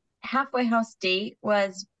halfway house date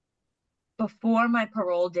was before my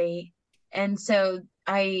parole date. And so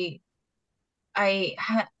my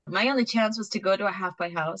only chance was to go to a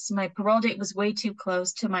halfway house. My parole date was way too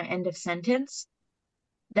close to my end of sentence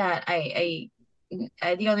that the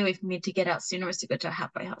only way for me to get out sooner was to go to a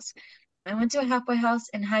halfway house. I went to a halfway house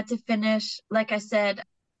and had to finish, like I said,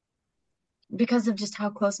 because of just how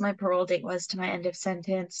close my parole date was to my end of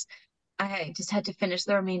sentence, I just had to finish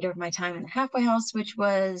the remainder of my time in the halfway house, which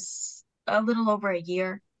was a little over a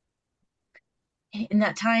year. In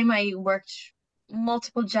that time, I worked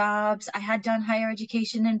multiple jobs. I had done higher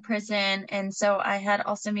education in prison. And so I had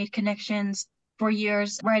also made connections for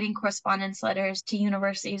years, writing correspondence letters to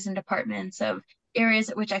universities and departments of areas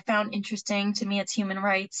at which I found interesting. To me, it's human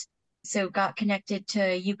rights. So got connected to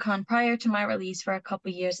UConn prior to my release for a couple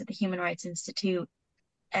of years at the Human Rights Institute.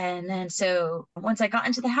 And then so once I got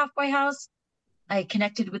into the halfway house, I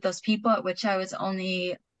connected with those people at which I was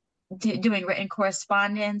only doing written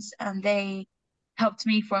correspondence. And they helped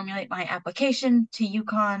me formulate my application to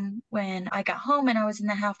UConn when I got home and I was in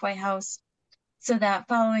the halfway house. So that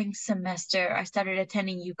following semester, I started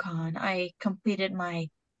attending UConn. I completed my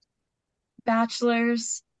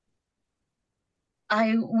bachelor's.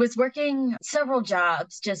 I was working several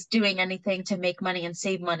jobs, just doing anything to make money and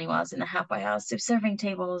save money while I was in the halfway house. So serving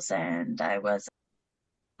tables, and I was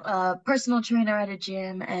a personal trainer at a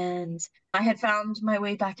gym, and I had found my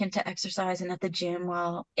way back into exercise and at the gym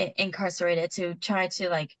while incarcerated to try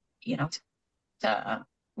to to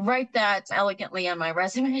write that elegantly on my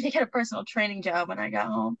resume to get a personal training job when I got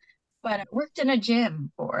home. But I worked in a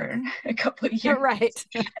gym for a couple of years. Right.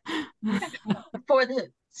 For the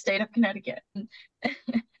state of Connecticut.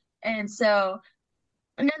 And so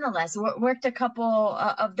nonetheless, worked a couple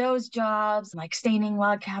of those jobs, like staining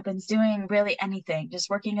log cabins, doing really anything, just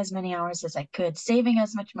working as many hours as I could, saving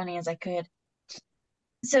as much money as I could.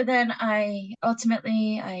 So then I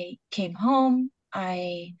came home.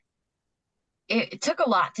 It took a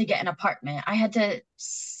lot to get an apartment. I had to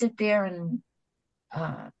sit there and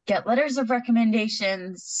get letters of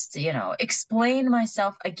recommendations, explain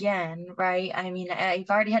myself again, right? I mean, I've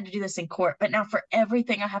already had to do this in court, but now for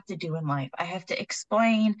everything I have to do in life, I have to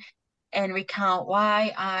explain and recount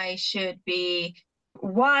why I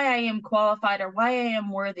am qualified or why I am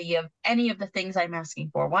worthy of any of the things I'm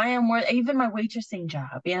asking for, why I'm worth, even my waitressing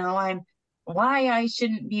job, why I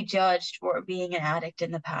shouldn't be judged for being an addict in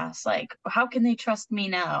the past. Like, how can they trust me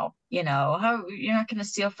now? How you're not going to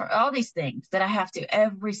steal from all these things that I have to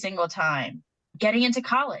every single time. Getting into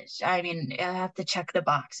college, I mean, I have to check the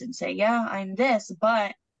box and say, yeah, I'm this,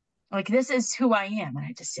 but like, this is who I am. And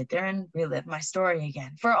I just sit there and relive my story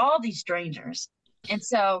again for all these strangers. And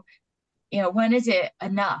so, when is it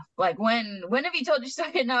enough? Like, when have you told your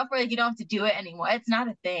story enough where like you don't have to do it anymore? It's not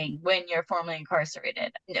a thing when you're formerly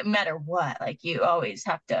incarcerated, no matter what. Like, you always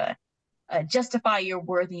have to justify your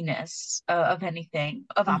worthiness of anything,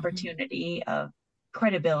 of opportunity, of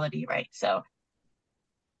credibility, right? So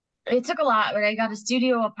it took a lot, but I got a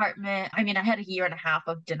studio apartment. I mean, I had a year and a half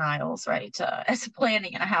of denials, right? As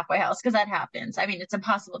planning in a halfway house, because that happens. I mean, it's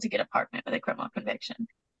impossible to get an apartment with a criminal conviction.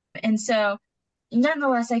 And so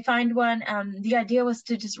nonetheless, I find one. The idea was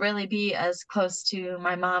to just really be as close to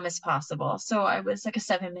my mom as possible. So I was like a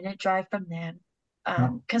 7-minute drive from them,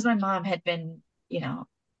 because my mom had been,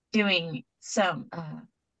 doing some,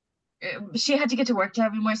 she had to get to work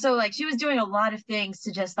every morning. So like she was doing a lot of things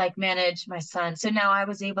to just like manage my son. So now I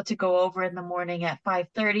was able to go over in the morning at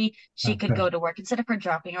 5:30. She could go to work instead of her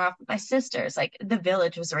dropping her off with my sisters. Like, the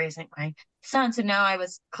village was raising my son. So now I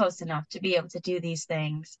was close enough to be able to do these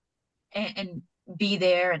things and be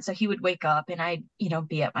there. And so he would wake up and I'd,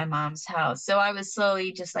 be at my mom's house. So I was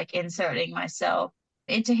slowly just like inserting myself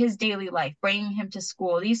into his daily life, bringing him to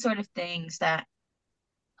school, these sort of things that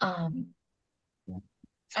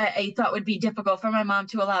I thought would be difficult for my mom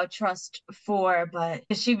to allow trust for, but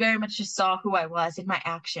she very much just saw who I was in my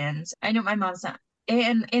actions. I know my mom's not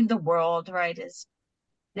in the world, right?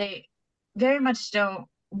 They very much don't,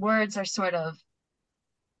 words are sort of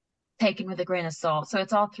taken with a grain of salt. So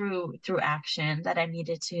it's all through action that I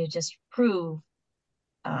needed to just prove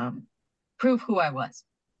who I was.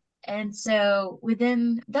 And so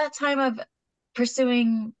within that time of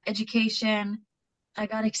pursuing education, I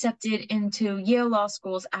got accepted into Yale Law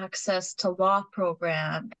School's Access to Law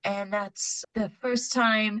program. And that's the first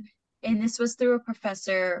time, and this was through a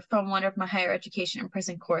professor from one of my higher education and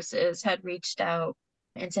prison courses had reached out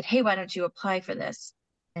and said, hey, why don't you apply for this?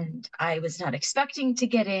 And I was not expecting to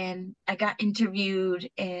get in. I got interviewed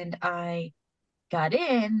and I got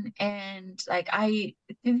in, and like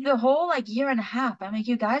the whole like year and a half, I'm like,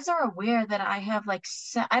 you guys are aware that I have like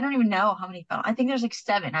I don't even know how many I think there's like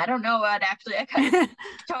 7. I don't know what actually I got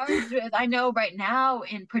charged with. I know right now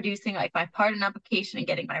in producing like my pardon application and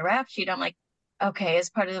getting my rap sheet, I'm like, okay, as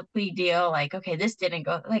part of the plea deal, like, okay, this didn't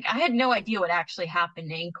go, like, I had no idea what actually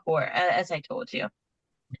happened in court, as I told you.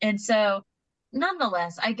 And so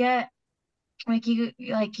nonetheless, I get like,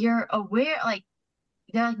 you're aware, like,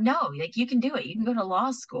 they're like, no, like, you can do it. You can go to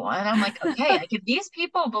law school. And I'm like, okay, like, if these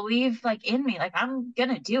people believe like in me, like, I'm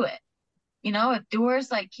gonna do it. If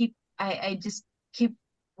doors like I just keep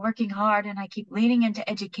working hard and I keep leaning into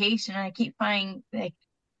education and I keep finding like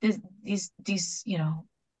these, you know,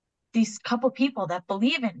 these couple people that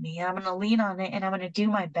believe in me. I'm going to lean on it and I'm going to do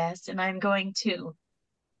my best. And I'm going to,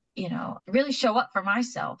 you know, really show up for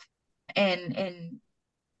myself and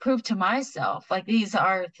prove to myself like these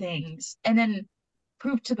are things, and then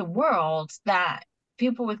prove to the world that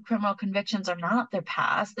people with criminal convictions are not their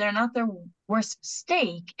past, they're not their worst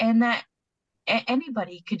mistake, and that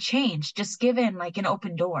anybody could change just given like an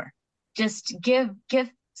open door. Just give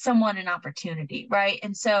someone an opportunity, right?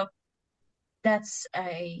 And so that's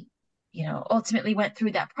you know, ultimately went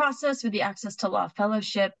through that process with the Access to Law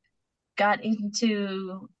Fellowship, got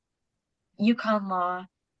into UConn Law.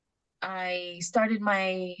 I started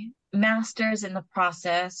my master's in the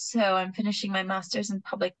process. So I'm finishing my master's in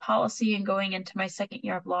public policy and going into my second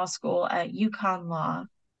year of law school at UConn Law.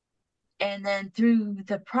 And then through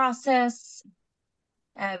the process,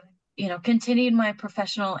 I've, you know, continued my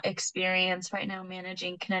professional experience right now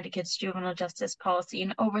managing Connecticut's Juvenile Justice Policy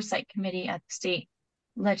and Oversight Committee at the state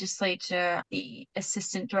legislature, the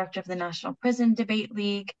assistant director of the National Prison Debate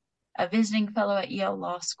League, a visiting fellow at Yale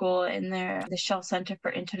Law School in the Shell Center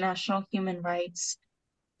for International Human Rights.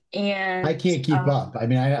 And I can't keep up. I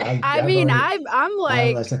mean, I'm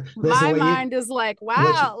like, listen, my mind is like,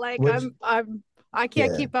 wow, I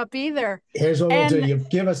can't Yeah. keep up either. Here's what we'll do. You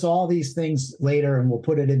give us all these things later and we'll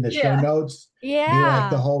put it in the show notes. Yeah. Be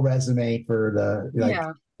like the whole resume for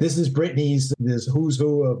the, this is Brittany's, this who's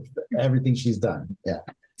who of everything she's done. Yeah.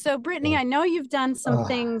 So Brittany, I know you've done some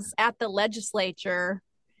things at the legislature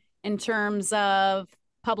in terms of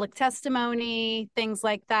public testimony, things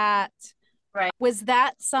like that. Right. Was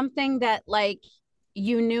that something that like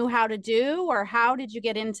you knew how to do, or how did you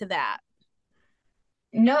get into that?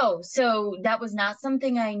 No, so that was not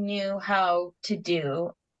something I knew how to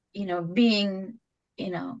do. You know, being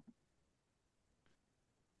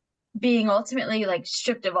ultimately like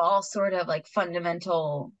stripped of all sort of like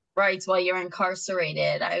fundamental rights while you're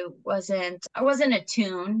incarcerated. I wasn't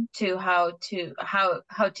attuned to how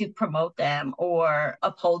to promote them or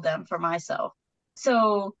uphold them for myself.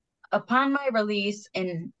 So upon my release,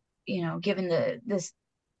 and you know, given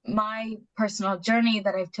my personal journey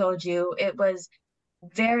that I've told you, it was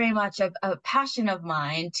very much a passion of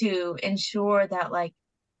mine to ensure that like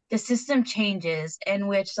the system changes in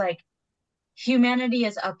which like humanity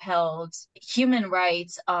is upheld, human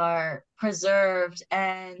rights are preserved,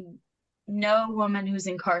 and no woman who's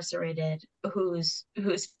incarcerated, who's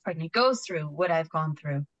pregnant, goes through what I've gone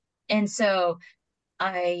through. And so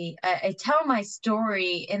I tell my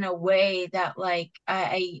story in a way that like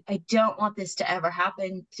I don't want this to ever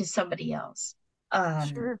happen to somebody else.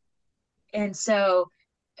 Sure. And so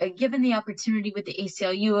given the opportunity with the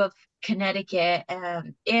ACLU of Connecticut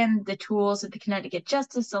and the tools of the Connecticut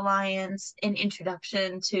Justice Alliance, an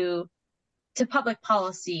introduction to public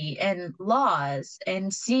policy and laws,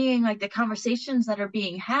 and seeing like the conversations that are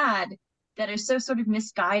being had that are so sort of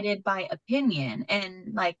misguided by opinion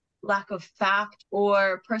and like lack of fact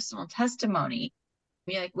or personal testimony.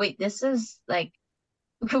 You're like, wait, this is like,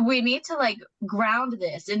 we need to like ground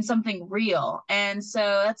this in something real. And so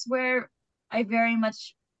that's where I very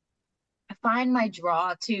much find my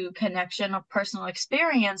draw to connection of personal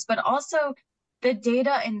experience, but also the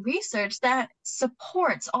data and research that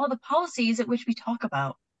supports all the policies at which we talk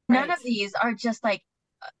about. Right. None of these are just like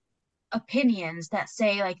opinions that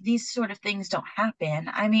say like these sort of things don't happen.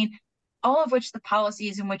 I mean, all of which the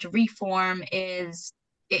policies in which reform is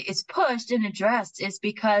pushed and addressed is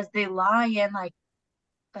because they lie in like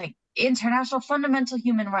international fundamental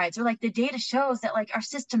human rights, or like the data shows that like our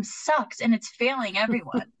system sucks and it's failing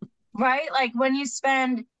everyone. Right? Like when you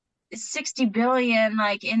spend 60 billion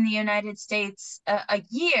like in the United States a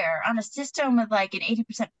year on a system with like an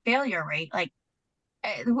 80% failure rate, like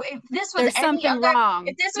if this was any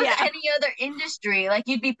other industry, like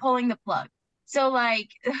you'd be pulling the plug. So like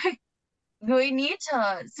we need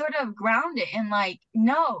to sort of ground it and like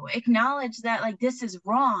acknowledge that like this is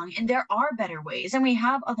wrong and there are better ways and we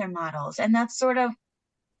have other models. And that's sort of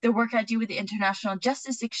the work I do with the International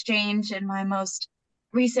Justice Exchange and my most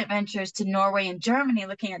recent ventures to Norway and Germany,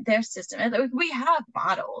 looking at their system. We have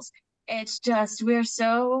models. It's just we're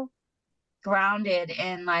so grounded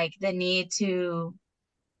in like the need to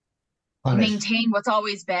maintain what's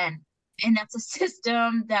always been, and that's a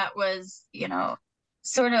system that was, you know,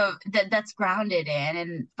 sort of that's grounded in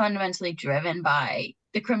and fundamentally driven by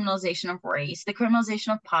the criminalization of race, the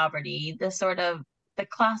criminalization of poverty, the sort of the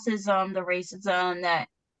classism, the racism that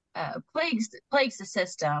plagues the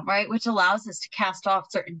system, right? Which allows us to cast off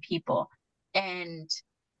certain people, and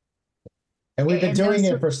we've been doing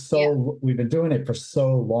it for so we've been doing it for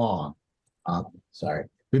so long.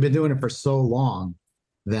 We've been doing it for so long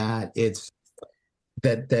that it's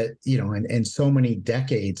that in so many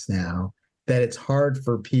decades now, that it's hard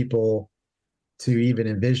for people to even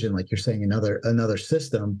envision, like you're saying, another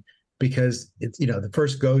system, because it's, the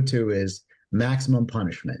first go-to is maximum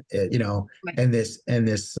punishment. Right. And this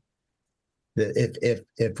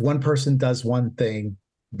if one person does one thing,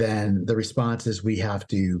 then the response is we have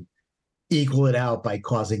to equal it out by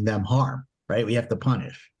causing them harm, right? We have to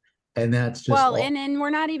punish. And that's just well, and we're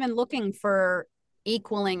not even looking for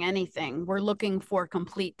equaling anything. We're looking for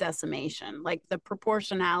complete decimation. Like the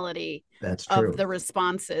proportionality that's of true. the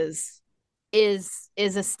responses is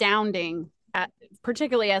astounding,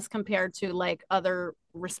 particularly as compared to like other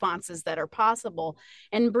responses that are possible.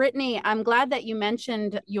 And Brittany, I'm glad that you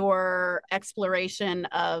mentioned your exploration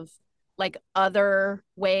of like other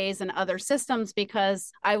ways and other systems,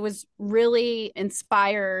 because I was really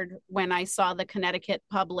inspired when I saw the Connecticut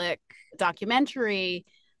Public documentary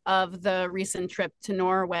of the recent trip to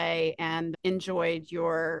Norway and enjoyed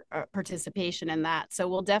your participation in that. So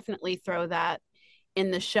we'll definitely throw that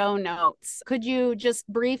in the show notes. Could you just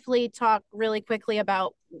briefly talk really quickly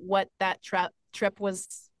about what that trip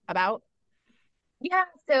was about? Yeah,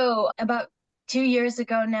 so about 2 years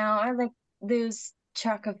ago now, I like lose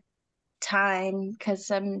track of time because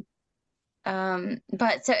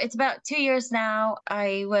but so it's about 2 years now.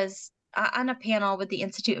 I was on a panel with the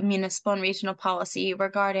Institute of Municipal and Regional Policy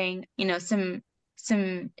regarding, some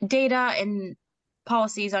data and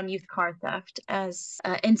policies on youth car theft.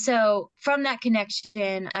 And so from that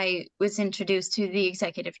connection, I was introduced to the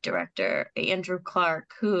executive director, Andrew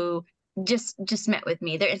Clark, who just met with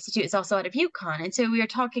me. Their institute is also out of Yukon, and so we were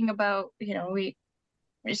talking about, we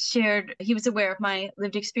shared, he was aware of my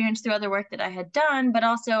lived experience through other work that I had done, but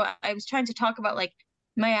also I was trying to talk about like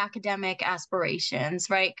my academic aspirations,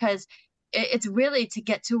 right? Because it's really to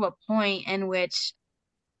get to a point in which,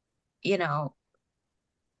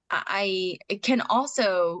 I can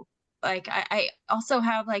also I also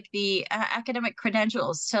have like the academic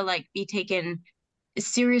credentials to like be taken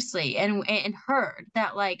seriously and heard,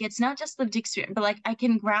 that like it's not just lived experience, but like I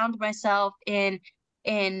can ground myself in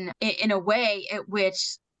a way at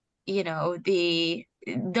which the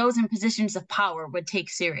those in positions of power would take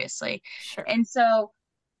seriously. Sure. And so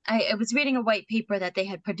I was reading a white paper that they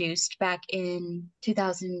had produced back in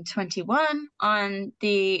 2021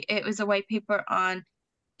 it was a white paper on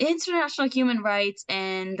international human rights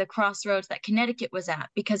and the crossroads that Connecticut was at,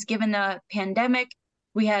 because given the pandemic,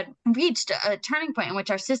 we had reached a turning point in which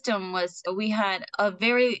our system we had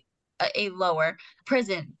a lower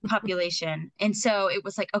prison population. And so it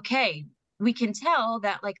was like, okay, we can tell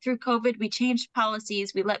that like through COVID, we changed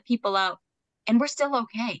policies, we let people out, and we're still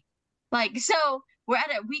okay. Like, so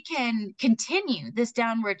we can continue this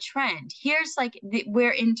downward trend. Here's like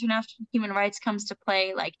where international human rights comes to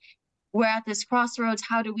play. Like, we're at this crossroads.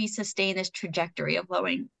 How do we sustain this trajectory of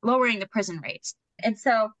lowering the prison rates? And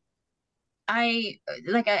so I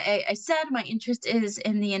said, my interest is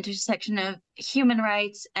in the intersection of human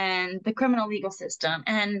rights and the criminal legal system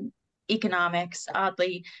and economics,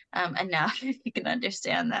 oddly enough, if you can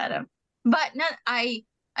understand that. But not, I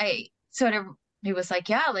sort of, he was like,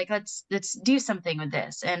 yeah, like let's do something with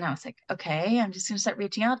this. And I was like, okay, I'm just gonna start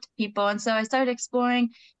reaching out to people. And so I started exploring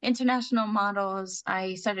international models.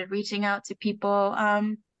 I started reaching out to people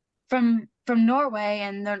from Norway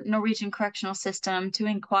and the Norwegian correctional system to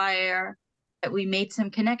inquire. We made some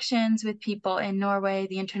connections with people in Norway,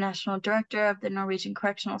 the international director of the Norwegian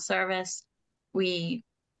Correctional Service. We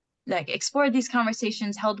like explored these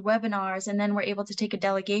conversations, held webinars, and then were able to take a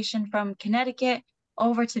delegation from Connecticut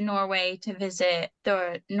over to Norway to visit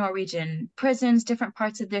the Norwegian prisons, different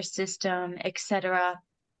parts of their system, etc.,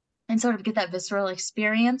 and sort of get that visceral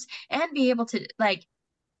experience and be able to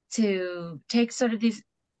take sort of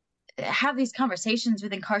have these conversations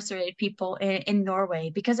with incarcerated people in Norway,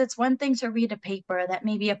 because it's one thing to read a paper that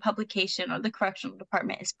maybe a publication or the correctional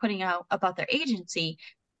department is putting out about their agency,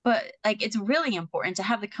 but like it's really important to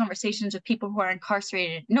have the conversations with people who are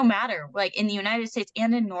incarcerated, no matter like in the United States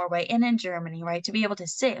and in Norway and in Germany, right? To be able to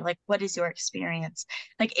say like, what is your experience?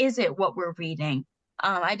 Like, is it what we're reading?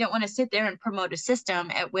 I don't want to sit there and promote a system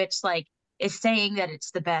at which like is saying that it's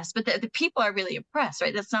the best, but the people are really oppressed,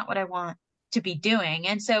 right? That's not what I want to be doing.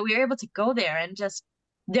 And so we were able to go there and just,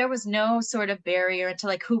 there was no sort of barrier to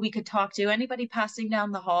like who we could talk to, anybody passing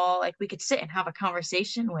down the hall, like we could sit and have a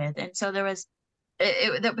conversation with. And so there was,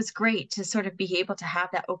 that was great to sort of be able to have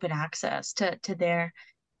that open access to their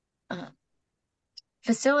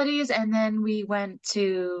facilities. And then we went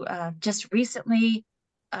to just recently,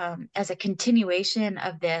 as a continuation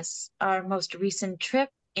of this, our most recent trip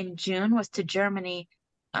in June was to Germany,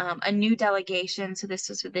 a new delegation. So this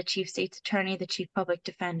was with the chief state's attorney, the chief public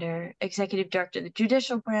defender, executive director of the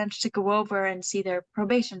judicial branch, to go over and see their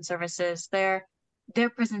probation services, their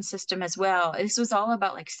prison system as well. This was all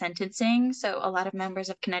about like sentencing. So a lot of members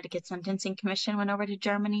of Connecticut Sentencing Commission went over to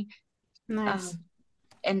Germany. Nice.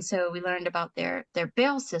 And so we learned about their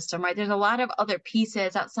bail system, right? There's a lot of other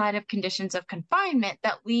pieces outside of conditions of confinement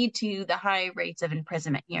that lead to the high rates of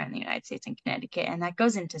imprisonment here in the United States and Connecticut. And that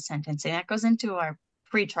goes into sentencing, that goes into our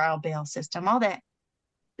pretrial bail system, all that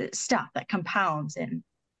stuff that compounds. And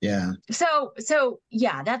Yeah. so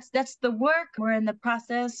yeah, that's the work. We're in the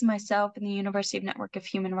process, myself and the University of Network of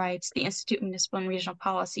Human Rights, the Institute of Municipal and Regional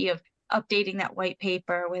Policy, of updating that white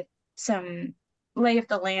paper with some lay of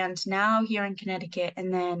the land now here in Connecticut.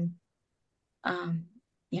 And then,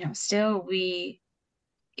 still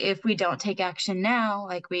if we don't take action now,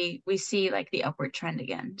 like we see like the upward trend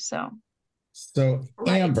again. So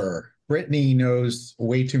Right. Amber, Brittany knows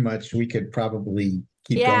way too much. We could probably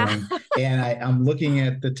keep going. And I'm looking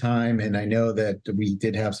at the time, and I know that we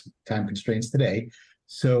did have some time constraints today.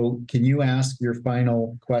 So can you ask your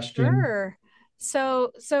final question? Sure.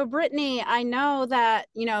 So Brittany, I know that,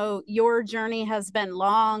 your journey has been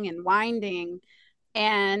long and winding,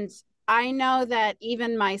 and I know that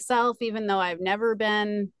even myself, even though I've never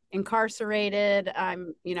been incarcerated,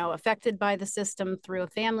 I'm, affected by the system through a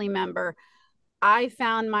family member. I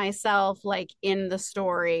found myself like in the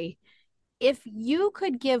story. If you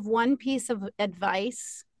could give one piece of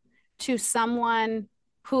advice to someone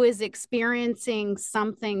who is experiencing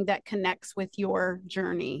something that connects with your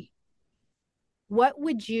journey, what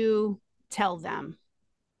would you tell them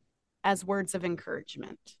as words of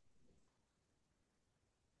encouragement?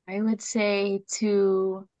 I would say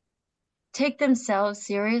to take themselves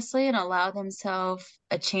seriously and allow themselves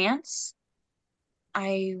a chance.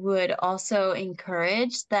 I would also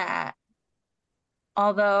encourage that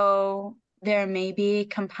although there may be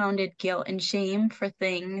compounded guilt and shame for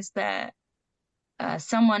things that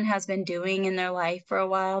someone has been doing in their life for a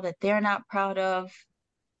while that they're not proud of,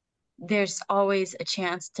 there's always a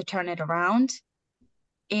chance to turn it around.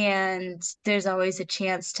 And there's always a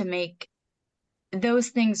chance to make those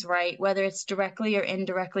things right, whether it's directly or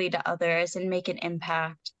indirectly to others, and make an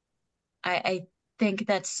impact. I think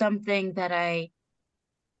that's something that I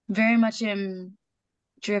very much am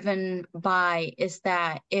driven by, is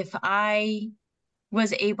that if I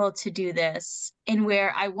was able to do this and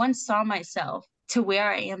where I once saw myself to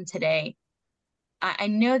where I am today, I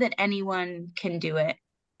know that anyone can do it.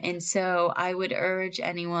 And so I would urge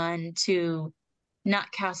anyone to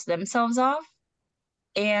not cast themselves off,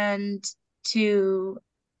 and to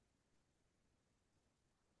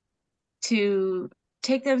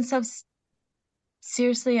take themselves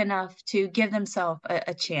seriously enough to give themselves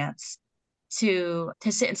a chance to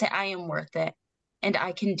sit and say, I am worth it and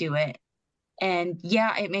I can do it. And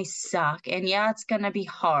yeah, it may suck. And yeah, it's going to be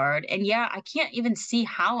hard. And yeah, I can't even see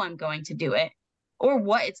how I'm going to do it or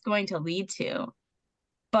what it's going to lead to.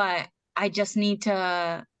 But I just need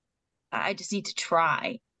to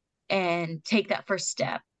try and take that first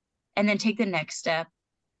step, and then take the next step.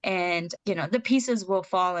 And, the pieces will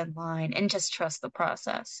fall in line, and just trust the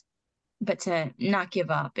process, but to not give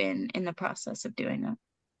up in the process of doing that.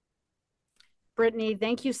 Brittany,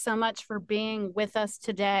 thank you so much for being with us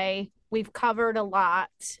today. We've covered a lot,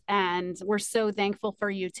 and we're so thankful for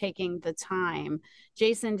you taking the time.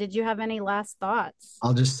 Jason, did you have any last thoughts?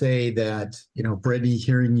 I'll just say that, Brittany,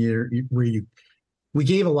 hearing we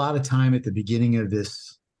gave a lot of time at the beginning of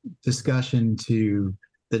this discussion to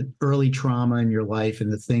the early trauma in your life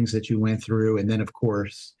and the things that you went through. And then, of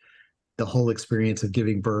course, the whole experience of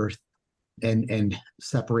giving birth and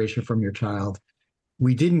separation from your child.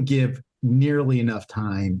 We didn't give nearly enough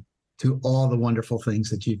time to all the wonderful things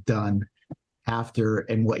that you've done after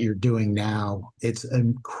and what you're doing now. It's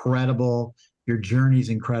incredible. Your journey's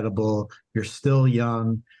incredible. You're still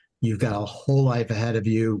young. You've got a whole life ahead of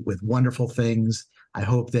you with wonderful things. I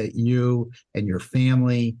hope that you and your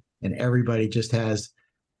family and everybody just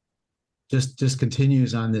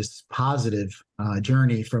continues on this positive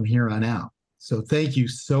journey from here on out. So thank you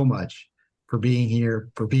so much for being here,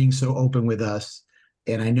 for being so open with us.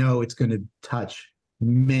 And I know it's going to touch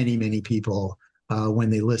many, many people when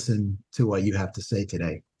they listen to what you have to say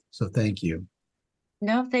today. So thank you.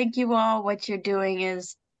 No, thank you all. What you're doing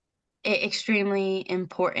is extremely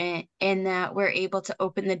important, in that we're able to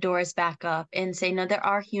open the doors back up and say, no, there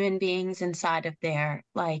are human beings inside of there.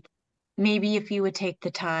 Like, maybe if you would take the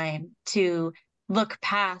time to look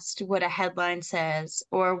past what a headline says,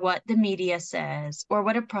 or what the media says, or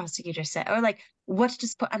what a prosecutor said, or like what's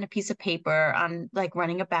just put on a piece of paper on like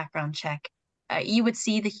running a background check. you would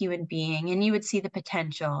see the human being and you would see the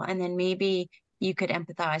potential, and then maybe you could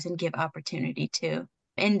empathize and give opportunity too.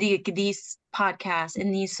 And these podcasts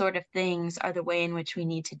and these sort of things are the way in which we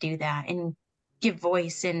need to do that and give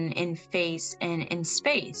voice and face and in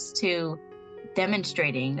space to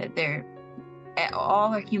demonstrating that they're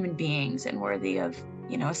all are human beings and worthy of,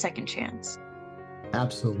 a second chance.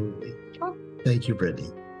 Absolutely. Sure. Thank you, Brittany.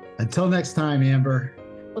 Until next time, Amber.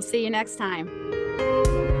 We'll see you next time.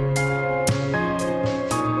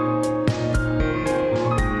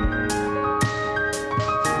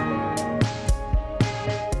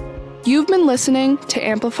 You've been listening to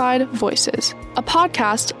Amplified Voices, a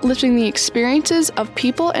podcast lifting the experiences of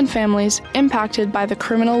people and families impacted by the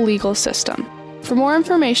criminal legal system. For more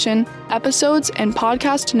information, episodes, and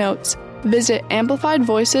podcast notes, visit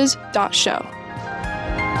amplifiedvoices.show.